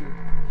creature.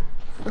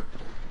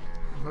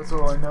 That's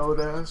all I know it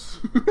as.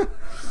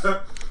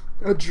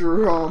 A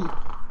drum.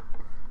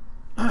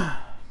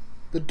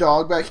 The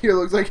dog back here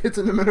looks like it's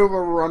in the middle of a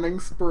running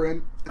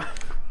sprint.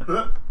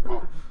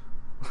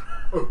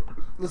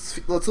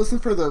 Let's listen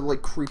for the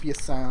like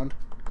creepiest sound.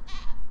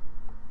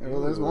 Oh,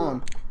 there's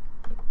one.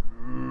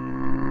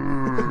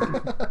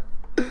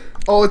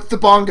 Oh, it's the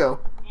bongo.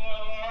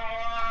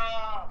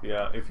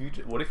 Yeah,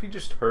 what if you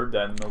just heard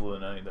that in the middle of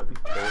the night? That'd be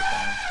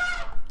terrifying.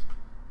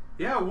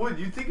 Yeah, it would.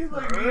 You'd think it'd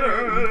like be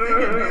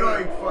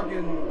like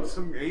fucking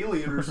some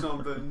alien or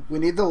something. We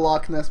need the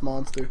Loch Ness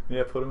monster.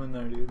 Yeah, put him in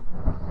there, dude.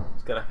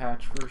 It's gotta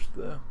hatch first,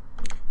 though.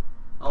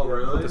 Oh Put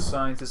really? the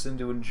scientists in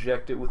to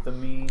inject it with the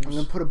memes. I'm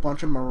gonna put a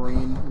bunch of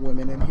marine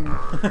women in here.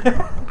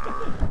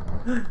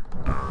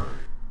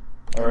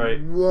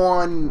 Alright.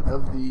 One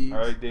of these.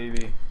 Alright,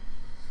 Davey.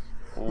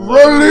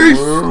 Release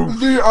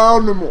the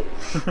animals.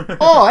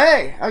 Oh,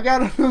 hey, I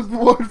got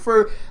one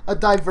for a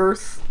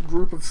diverse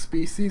group of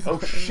species. Oh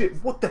shit,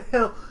 what the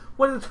hell?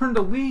 Why did it turn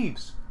to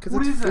leaves? Because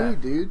What it's is food,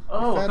 that? dude.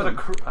 Oh, Fed 'em.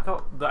 I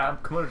thought the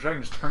Komodo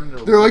dragon just turned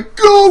into They're like,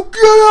 go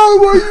get out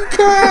where you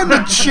can. The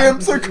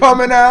chimps are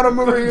coming at them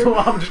over the here.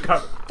 llama just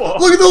got fucked.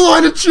 Look at the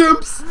line of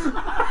chimps.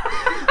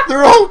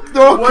 They're all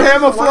What is-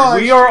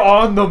 camouflaged. We are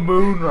on the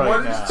moon right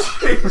What now. is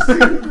chasing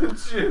the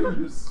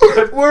chimps?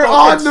 We're Fucking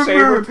on the moon.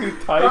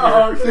 saber-toothed tiger.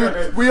 Oh,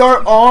 okay. We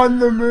are on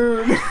the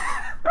moon.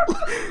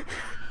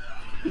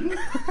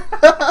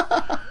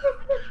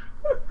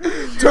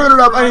 Turn it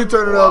up. I need to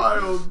turn it up.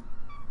 Wild.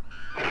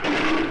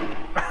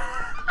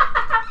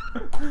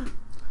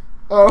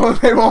 Oh,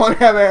 they won't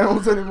have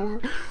animals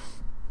anymore.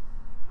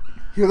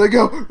 Here they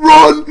go.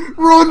 Run!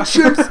 Run,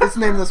 chimps! Let's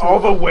name this All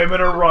one. the women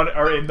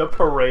are in the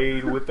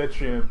parade with the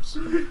chimps.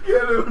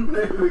 Get him,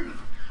 David.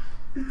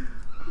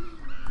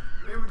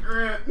 David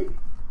Grant.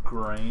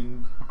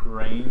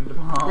 Grained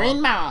mom.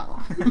 Grandma.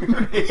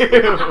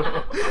 Ew.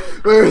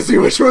 Where is he?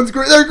 Which one's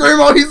There,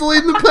 Grandma. He's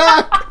leading the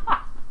pack.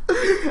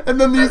 And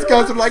then these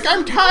guys are like,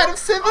 I'm tired of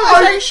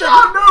civilization.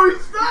 Oh, no,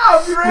 he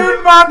stopped!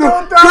 Grandma,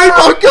 don't die!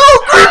 Grandma, go!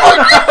 Grandma,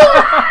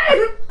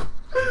 go!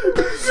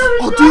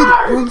 Oh, dude,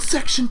 we're in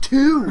section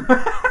 2.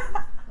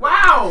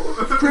 Wow!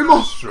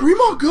 Grandma,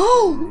 Grandma,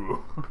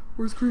 go!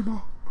 Where's Grandma?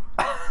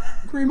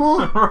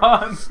 Grandma,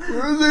 Run!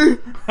 where is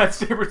he? That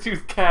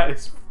saber-toothed cat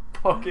is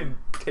fucking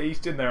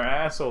tasting their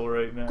asshole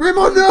right now.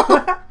 Grandma,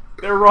 no!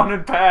 They're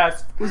running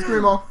past. Where's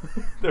Grandma?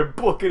 They're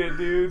booking it,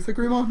 dude. Is it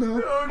Grandma?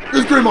 No.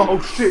 There's Grandma. Oh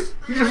shit!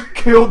 You just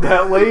killed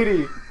that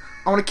lady.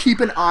 I want to keep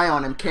an eye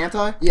on him, can't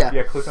I? Yeah.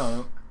 Yeah, click on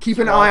it. Keep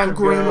an eye on Watch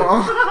him go.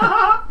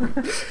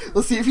 Grandma.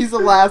 Let's see if he's the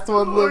last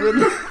one living.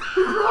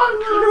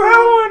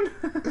 That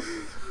one.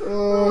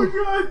 Oh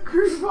god,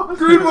 Grandma.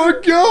 Grandma,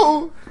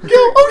 go! Go!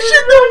 Oh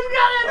shit!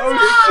 No!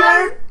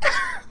 Oh shit!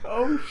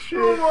 Oh shit.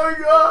 Oh my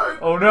god.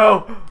 Oh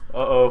no.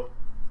 Uh-oh.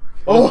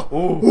 Oh.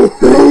 Oh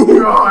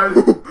god.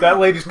 That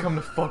lady's come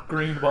to fuck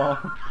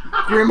Greenbaum.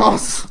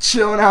 Grandma's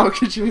chilling out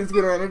because she needs to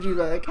get her energy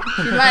back.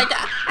 She's like,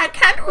 I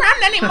can't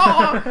run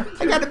anymore.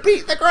 I gotta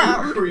beat the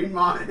ground.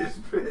 Greenma is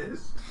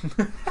pissed.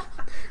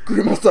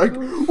 Grandma's like,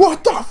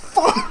 what the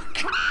fuck?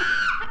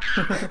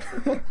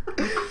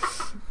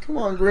 Come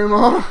on,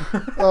 Grandma.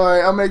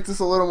 Alright, I'll make this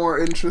a little more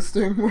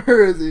interesting.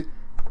 Where is he?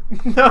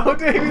 No,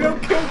 Davey,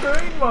 don't kill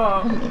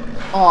Greenbaum.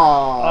 Aww.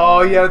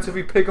 Oh, yeah, it's if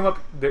you pick him up,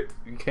 you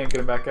can't get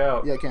him back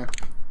out. Yeah, I can.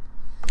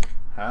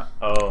 Huh?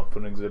 Oh,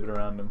 put an exhibit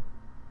around him.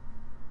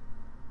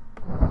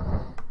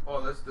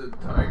 Oh, that's the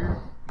tiger?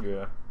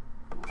 Yeah.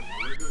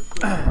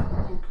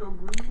 Oh, kill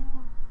Greenma?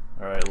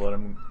 Alright, let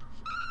him...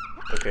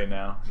 Okay,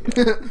 now.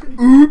 Yeah.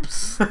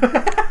 Oops.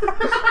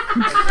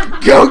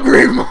 Go,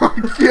 Grandma,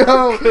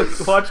 go.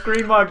 Watch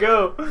Greenma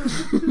go.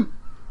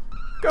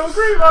 Go,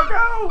 Greenma,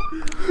 go.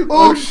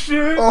 Oh,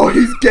 shit. Oh,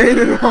 he's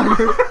gaining on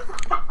her.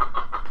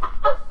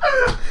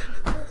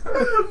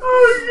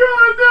 Oh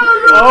god,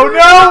 no, Oh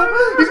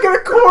no! He's gonna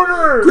corner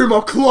her!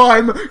 Grandma,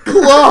 climb,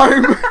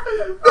 climb.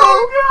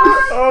 Oh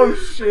god! Oh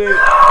shit!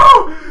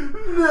 No!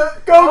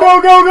 Go,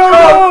 go, go, go,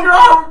 go!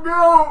 Go,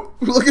 go!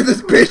 Look at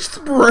this bitch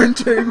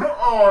sprinting.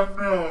 Oh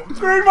no!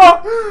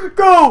 Greenma,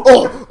 go!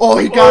 Oh,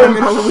 he got him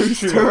in a Oh, loose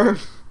shit. turn.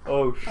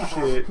 Oh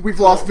shit! We've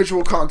lost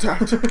visual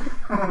contact.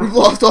 We've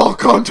lost all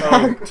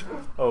contact.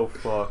 Oh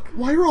fuck!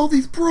 Why are all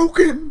these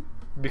broken?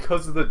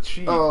 Because of the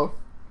cheat.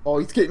 Oh,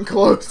 he's getting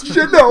close.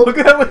 Shit, no. Look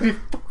at that lady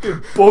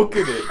fucking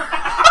booking it.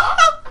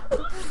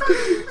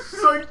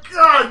 It's like,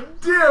 god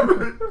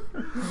damn it!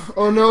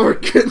 Oh no, we're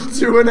getting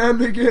to an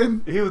end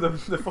again. Ew, the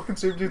fucking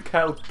saber-tooth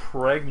cat was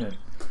pregnant.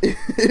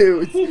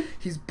 Ew,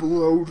 he's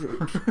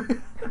bloated.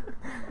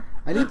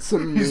 I need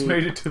some He's meat.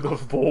 made it to the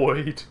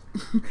void.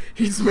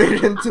 He's made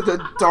it into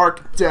the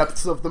dark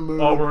depths of the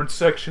moon. Oh, we're in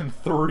section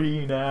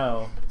 3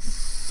 now.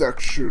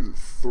 Section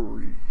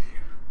 3.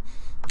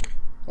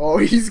 Oh,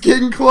 he's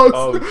getting close.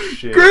 Oh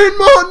shit!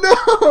 Grandma,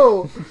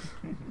 no!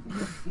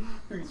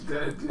 He's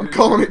dead, dude. I'm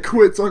calling it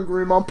quits on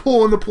Grandma. I'm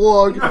pulling the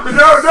plug. No,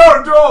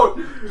 don't! Don't!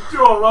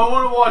 I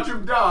want to watch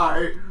him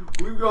die.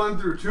 We've gone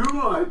through too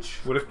much.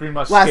 What if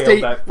Greenma Last scaled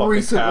date that fucking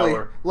recently.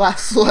 tower?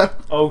 Last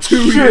slept Oh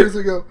 2 shit! years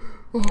ago.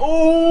 Oh,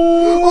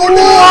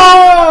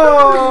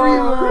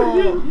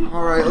 no!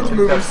 Alright, let's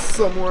move him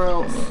somewhere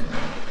else.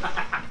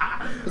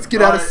 Let's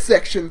get out of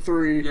section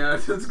 3. Yeah,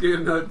 let's get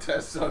another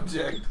test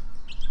subject.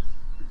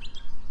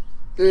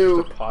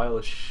 Ew. Just a pile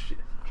of shit.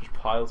 Just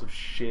piles of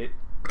shit.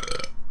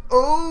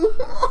 Oh.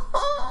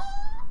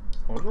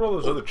 I wonder what all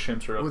those other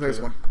chimps are up Oh, there's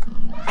to. one.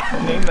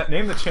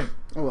 Name the chimp.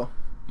 Oh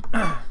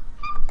well.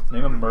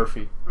 Name him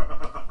Murphy.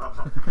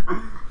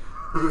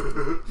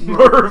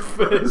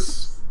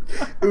 Murphys.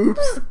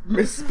 Oops,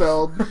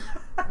 misspelled.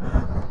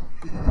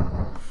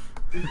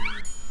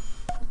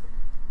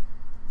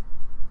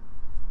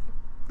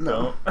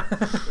 No.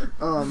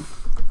 Don't.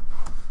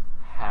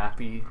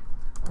 Happy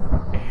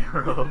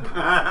Arab.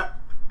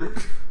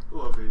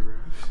 Love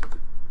Abraham.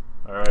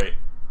 Alright.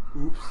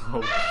 Oops.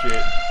 Oh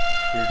shit.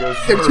 Here goes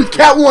Hey, Murphy.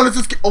 Cat 1 is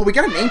this. Oh, we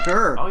gotta name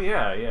her. Oh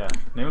yeah, yeah.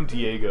 Name him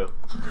Diego.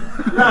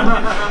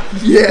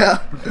 Yeah.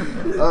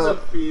 It's a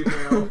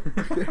female.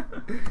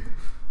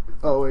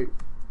 Oh wait.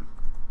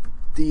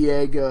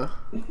 Diego.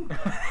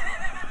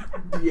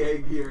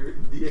 Diego.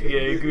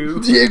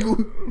 Diego.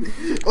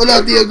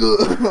 Hola,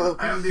 Diego.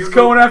 He's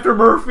going after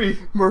Murphy.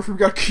 Murphy, we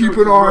gotta keep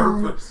an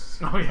arm.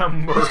 Oh yeah,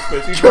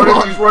 Murphys. He's Come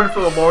running, on. he's running for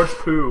the large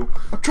poo.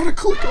 I'm trying to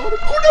click on him.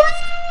 Oh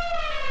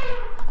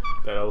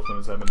That elephant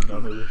is having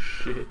none of this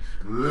shit.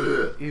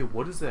 Ew,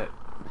 what is that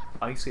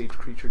Ice Age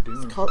creature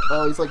doing? no!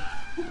 Oh, he's like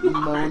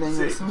moaning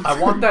or something. I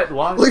want that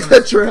Loch Look Ness.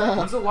 at that giraffe.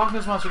 When's the Loch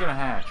Ness monster gonna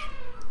hatch?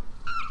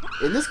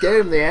 In this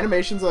game, the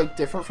animations are like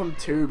different from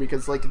 2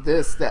 because like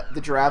this, that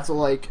the giraffes will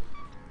like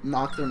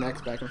knock their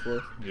necks back and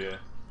forth. Yeah.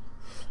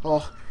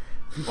 Oh,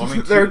 Well, I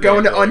mean, they're two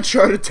going to days, like-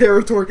 uncharted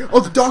territory. Oh,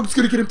 the dog's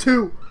gonna get him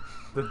too.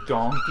 The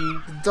donkey?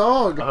 The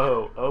dog.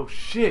 Oh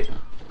shit.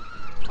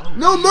 Oh,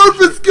 No,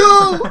 Murphys,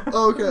 go!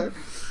 Okay.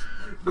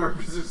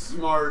 Murphys is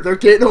smart. They're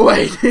getting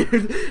away,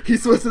 dude.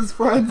 He's with his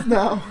friends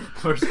now.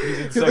 He's in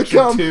Here they section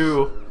come.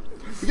 2.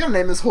 We gotta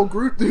name this whole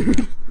group,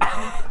 dude.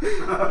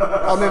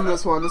 I'll name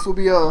this one. This will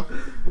be The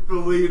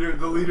leader of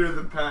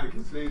the pack.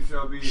 His name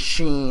shall be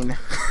Sheen.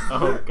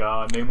 Oh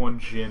god, name one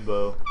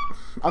Jimbo.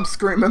 I'm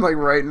screaming like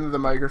right into the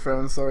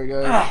microphone. Sorry,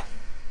 guys.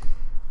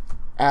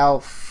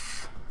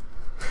 Alf.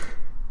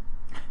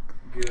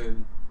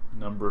 good.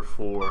 Number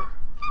 4.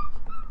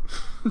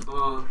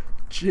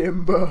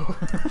 Jimbo.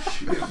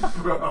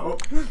 Bro.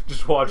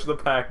 Just watch the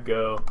pack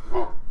go.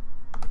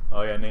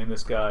 Oh yeah, name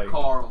this guy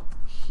Carl.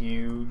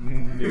 Hugh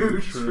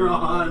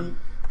Neutron.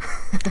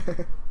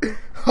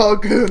 Oh,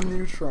 good,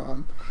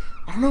 Neutron.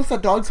 I don't know if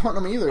that dog's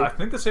hunting him either. I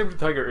think the saber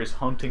tiger is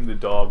hunting the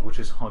dog, which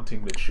is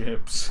hunting the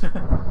chimps.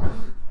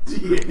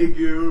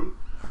 Diego.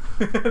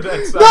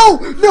 That's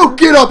No,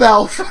 get up,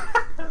 Alf.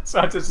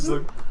 Scientist is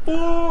like,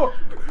 oh!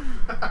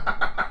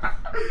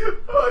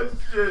 Oh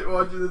shit,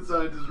 watching the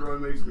scientist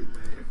run makes me laugh.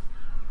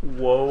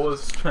 Whoa, a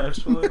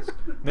specialist.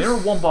 They were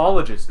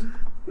wombologists.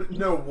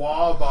 No,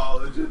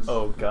 wabologist.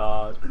 Oh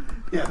god.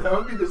 Yeah, that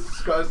would be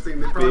disgusting.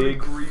 They're probably Big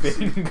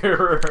greasy.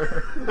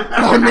 finger.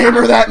 I'll name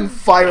her that and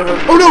fire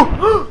her. Oh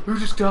no! Who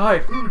just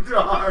died? Who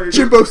died?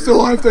 Jimbo's still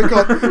alive, thank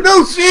God.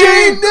 No,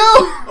 Shane, no!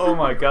 Oh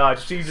my god,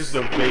 she just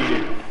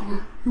evaded.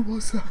 Who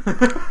was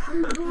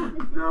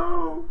that?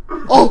 No.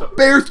 Oh,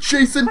 bear's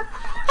chasing up.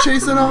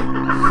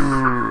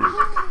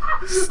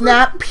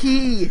 Snap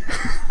P.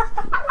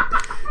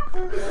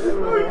 Oh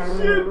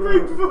shit,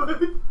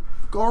 Bigfoot.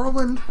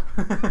 Garland.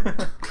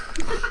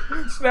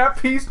 Snap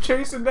Piece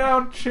chasing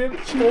down Chimp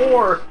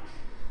 4.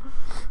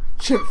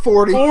 Chimp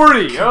 40.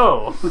 40,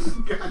 oh.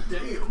 God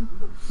damn.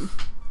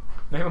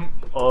 Name him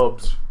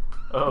Ubs.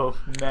 Oh,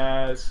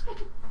 Naz.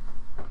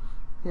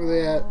 Where are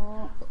they at?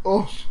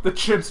 Oh, The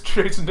Chimp's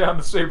chasing down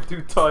the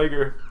saber-toothed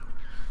tiger.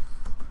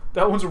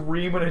 That one's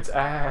reaming its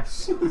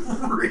ass.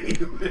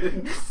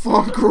 Freeman.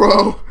 Funk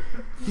Row.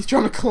 He's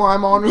trying to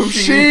climb onto him.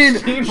 Sheen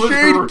Sheen, was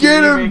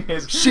get him! reaming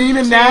his- Sheen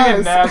and Sheen Naz.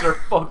 and Naz are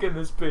fucking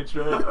this bitch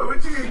up. How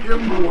would you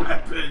give him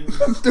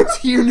weapons? There's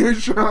Hugh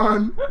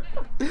Neutron.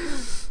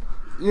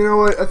 You know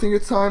what? I think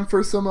it's time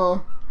for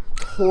some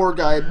tour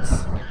guides.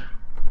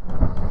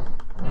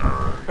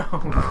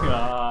 Oh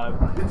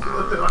god. It's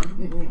like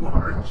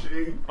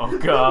marching. Oh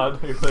god,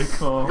 here they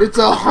come. It's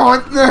a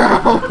hunt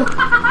now.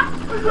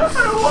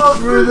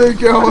 Where are they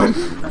going?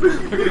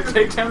 They're gonna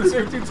take down the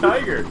saber-toothed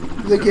tiger.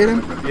 Did they get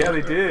him? Yeah,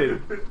 they did.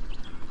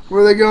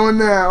 Where are they going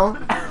now?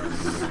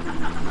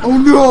 Oh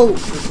no!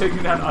 They're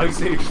taking down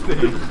Ice Age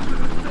thing.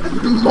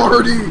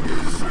 Marty!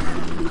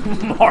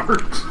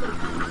 Mart.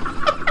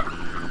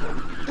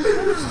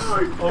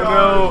 Oh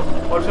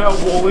no! Watch out,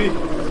 Wooly.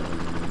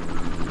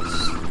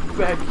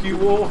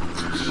 Specule.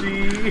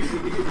 She. It's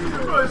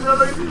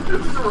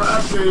a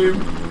rap name.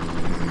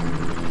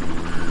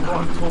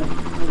 Frontal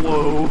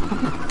blow.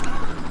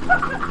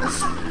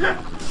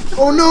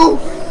 Oh no!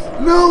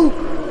 No!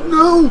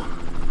 No!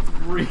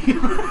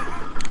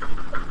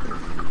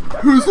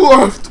 Who's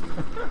left?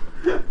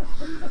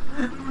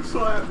 Who's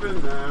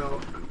laughing now?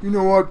 You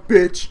know what,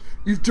 bitch?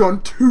 You've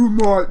done too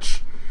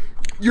much.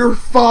 You're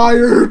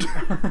fired.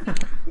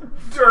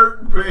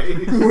 Dirt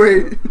base.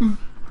 Wait.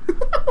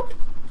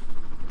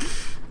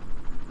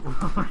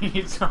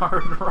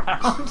 Retard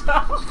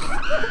roundup.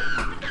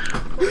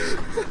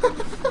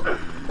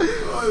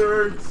 Oh, it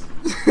hurts.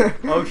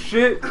 Oh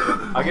shit!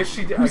 I guess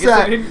she. I Who's guess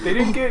that? they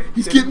didn't get.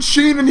 He's they- getting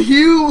Sheen and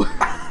Hugh.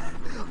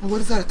 Oh,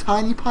 what is that? A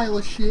tiny pile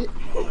of shit?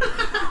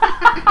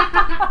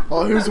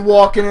 Oh, who's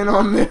walking in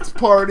on this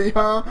party,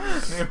 huh?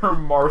 Name her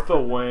Martha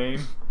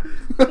Wayne.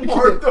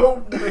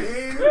 Martha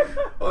Wayne?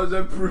 Oh, is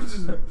that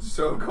Bruce's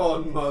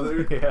so-called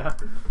mother? Yeah.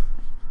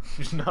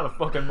 She's not a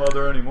fucking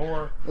mother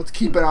anymore. Let's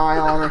keep an eye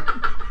on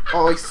her.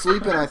 Oh, he's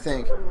sleeping, I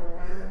think.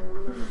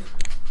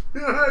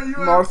 You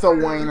Martha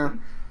understand? Wayner.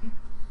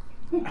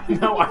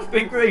 No, I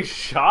think they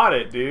shot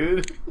it,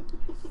 dude.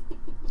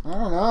 I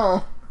don't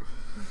know.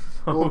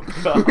 Oh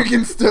We god.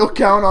 can still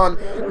count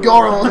on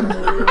Garland.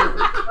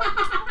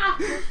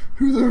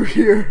 Who's over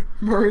here?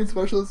 Marine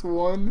Specialist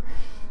 1.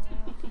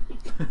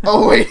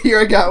 Oh wait, here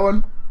I got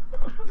one.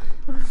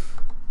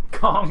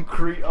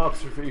 Concrete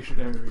observation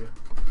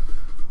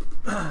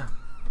area.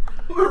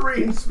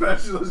 Marine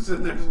specialist,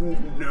 and there's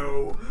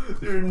no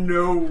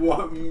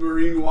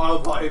marine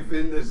wildlife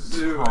in this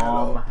zoo. at Tom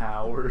all.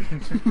 Howard.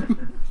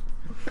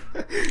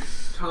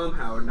 Tom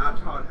Howard, not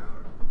Todd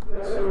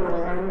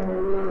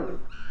Howard.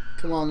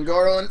 Come on,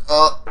 Garland.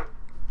 Up.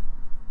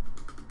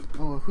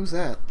 Oh, who's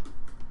that?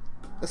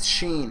 That's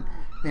Sheen.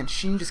 Man,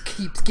 Sheen just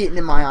keeps getting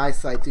in my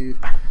eyesight, dude.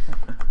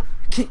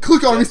 Can't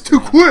click on these too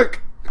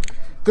quick.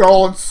 They're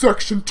all in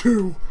section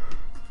 2.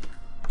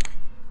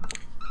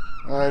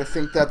 Alright, I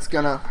think that's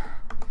gonna.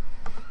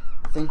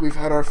 I think we've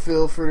had our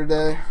fill for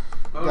today.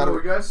 Oh, no,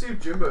 we gotta see if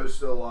Jimbo's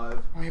still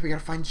alive. Oh yeah, we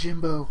gotta find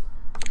Jimbo.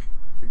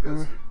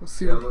 Because, Let's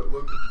see. yeah, what...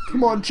 look.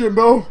 Come on,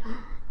 Jimbo.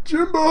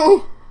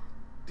 Jimbo.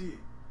 D-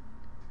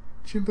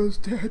 Jimbo's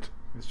dead.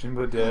 Is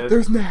Jimbo dead?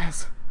 There's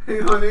Naz.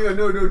 Hang on,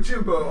 no,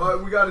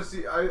 Jimbo. We gotta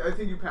see. I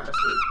think you passed it.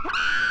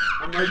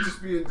 I might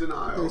just be in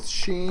denial. There's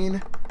Sheen.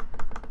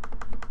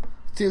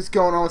 Let's see what's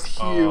going on with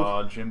Hugh.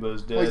 Aw,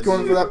 Jimbo's dead. Oh, he's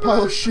going for that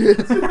pile of shit.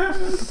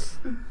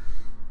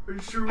 Are you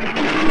sure we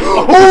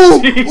Oh!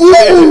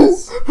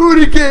 Jesus. Ooh! Who'd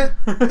he get?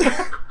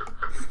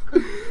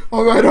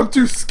 Alright, I'm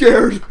too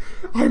scared.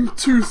 I'm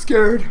too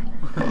scared.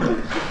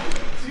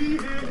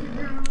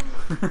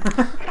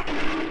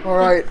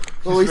 Alright,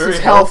 at least very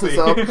his health is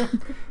up. healthy.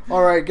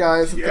 Alright,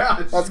 guys.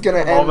 Yeah, That's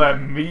gonna All end.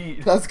 that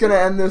meat. That's gonna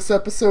end this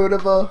episode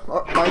of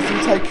my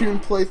Zoo Tycoon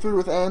playthrough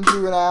with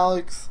Andrew and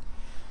Alex.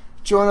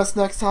 Join us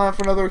next time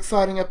for another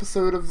exciting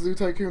episode of Zoo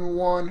Tycoon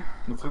 1.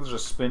 Looks like there's a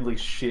spindly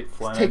shit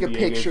flying Take out a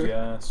Diego's picture.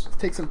 ass. Let's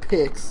take some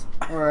pics.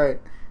 Alright,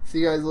 see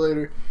you guys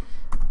later.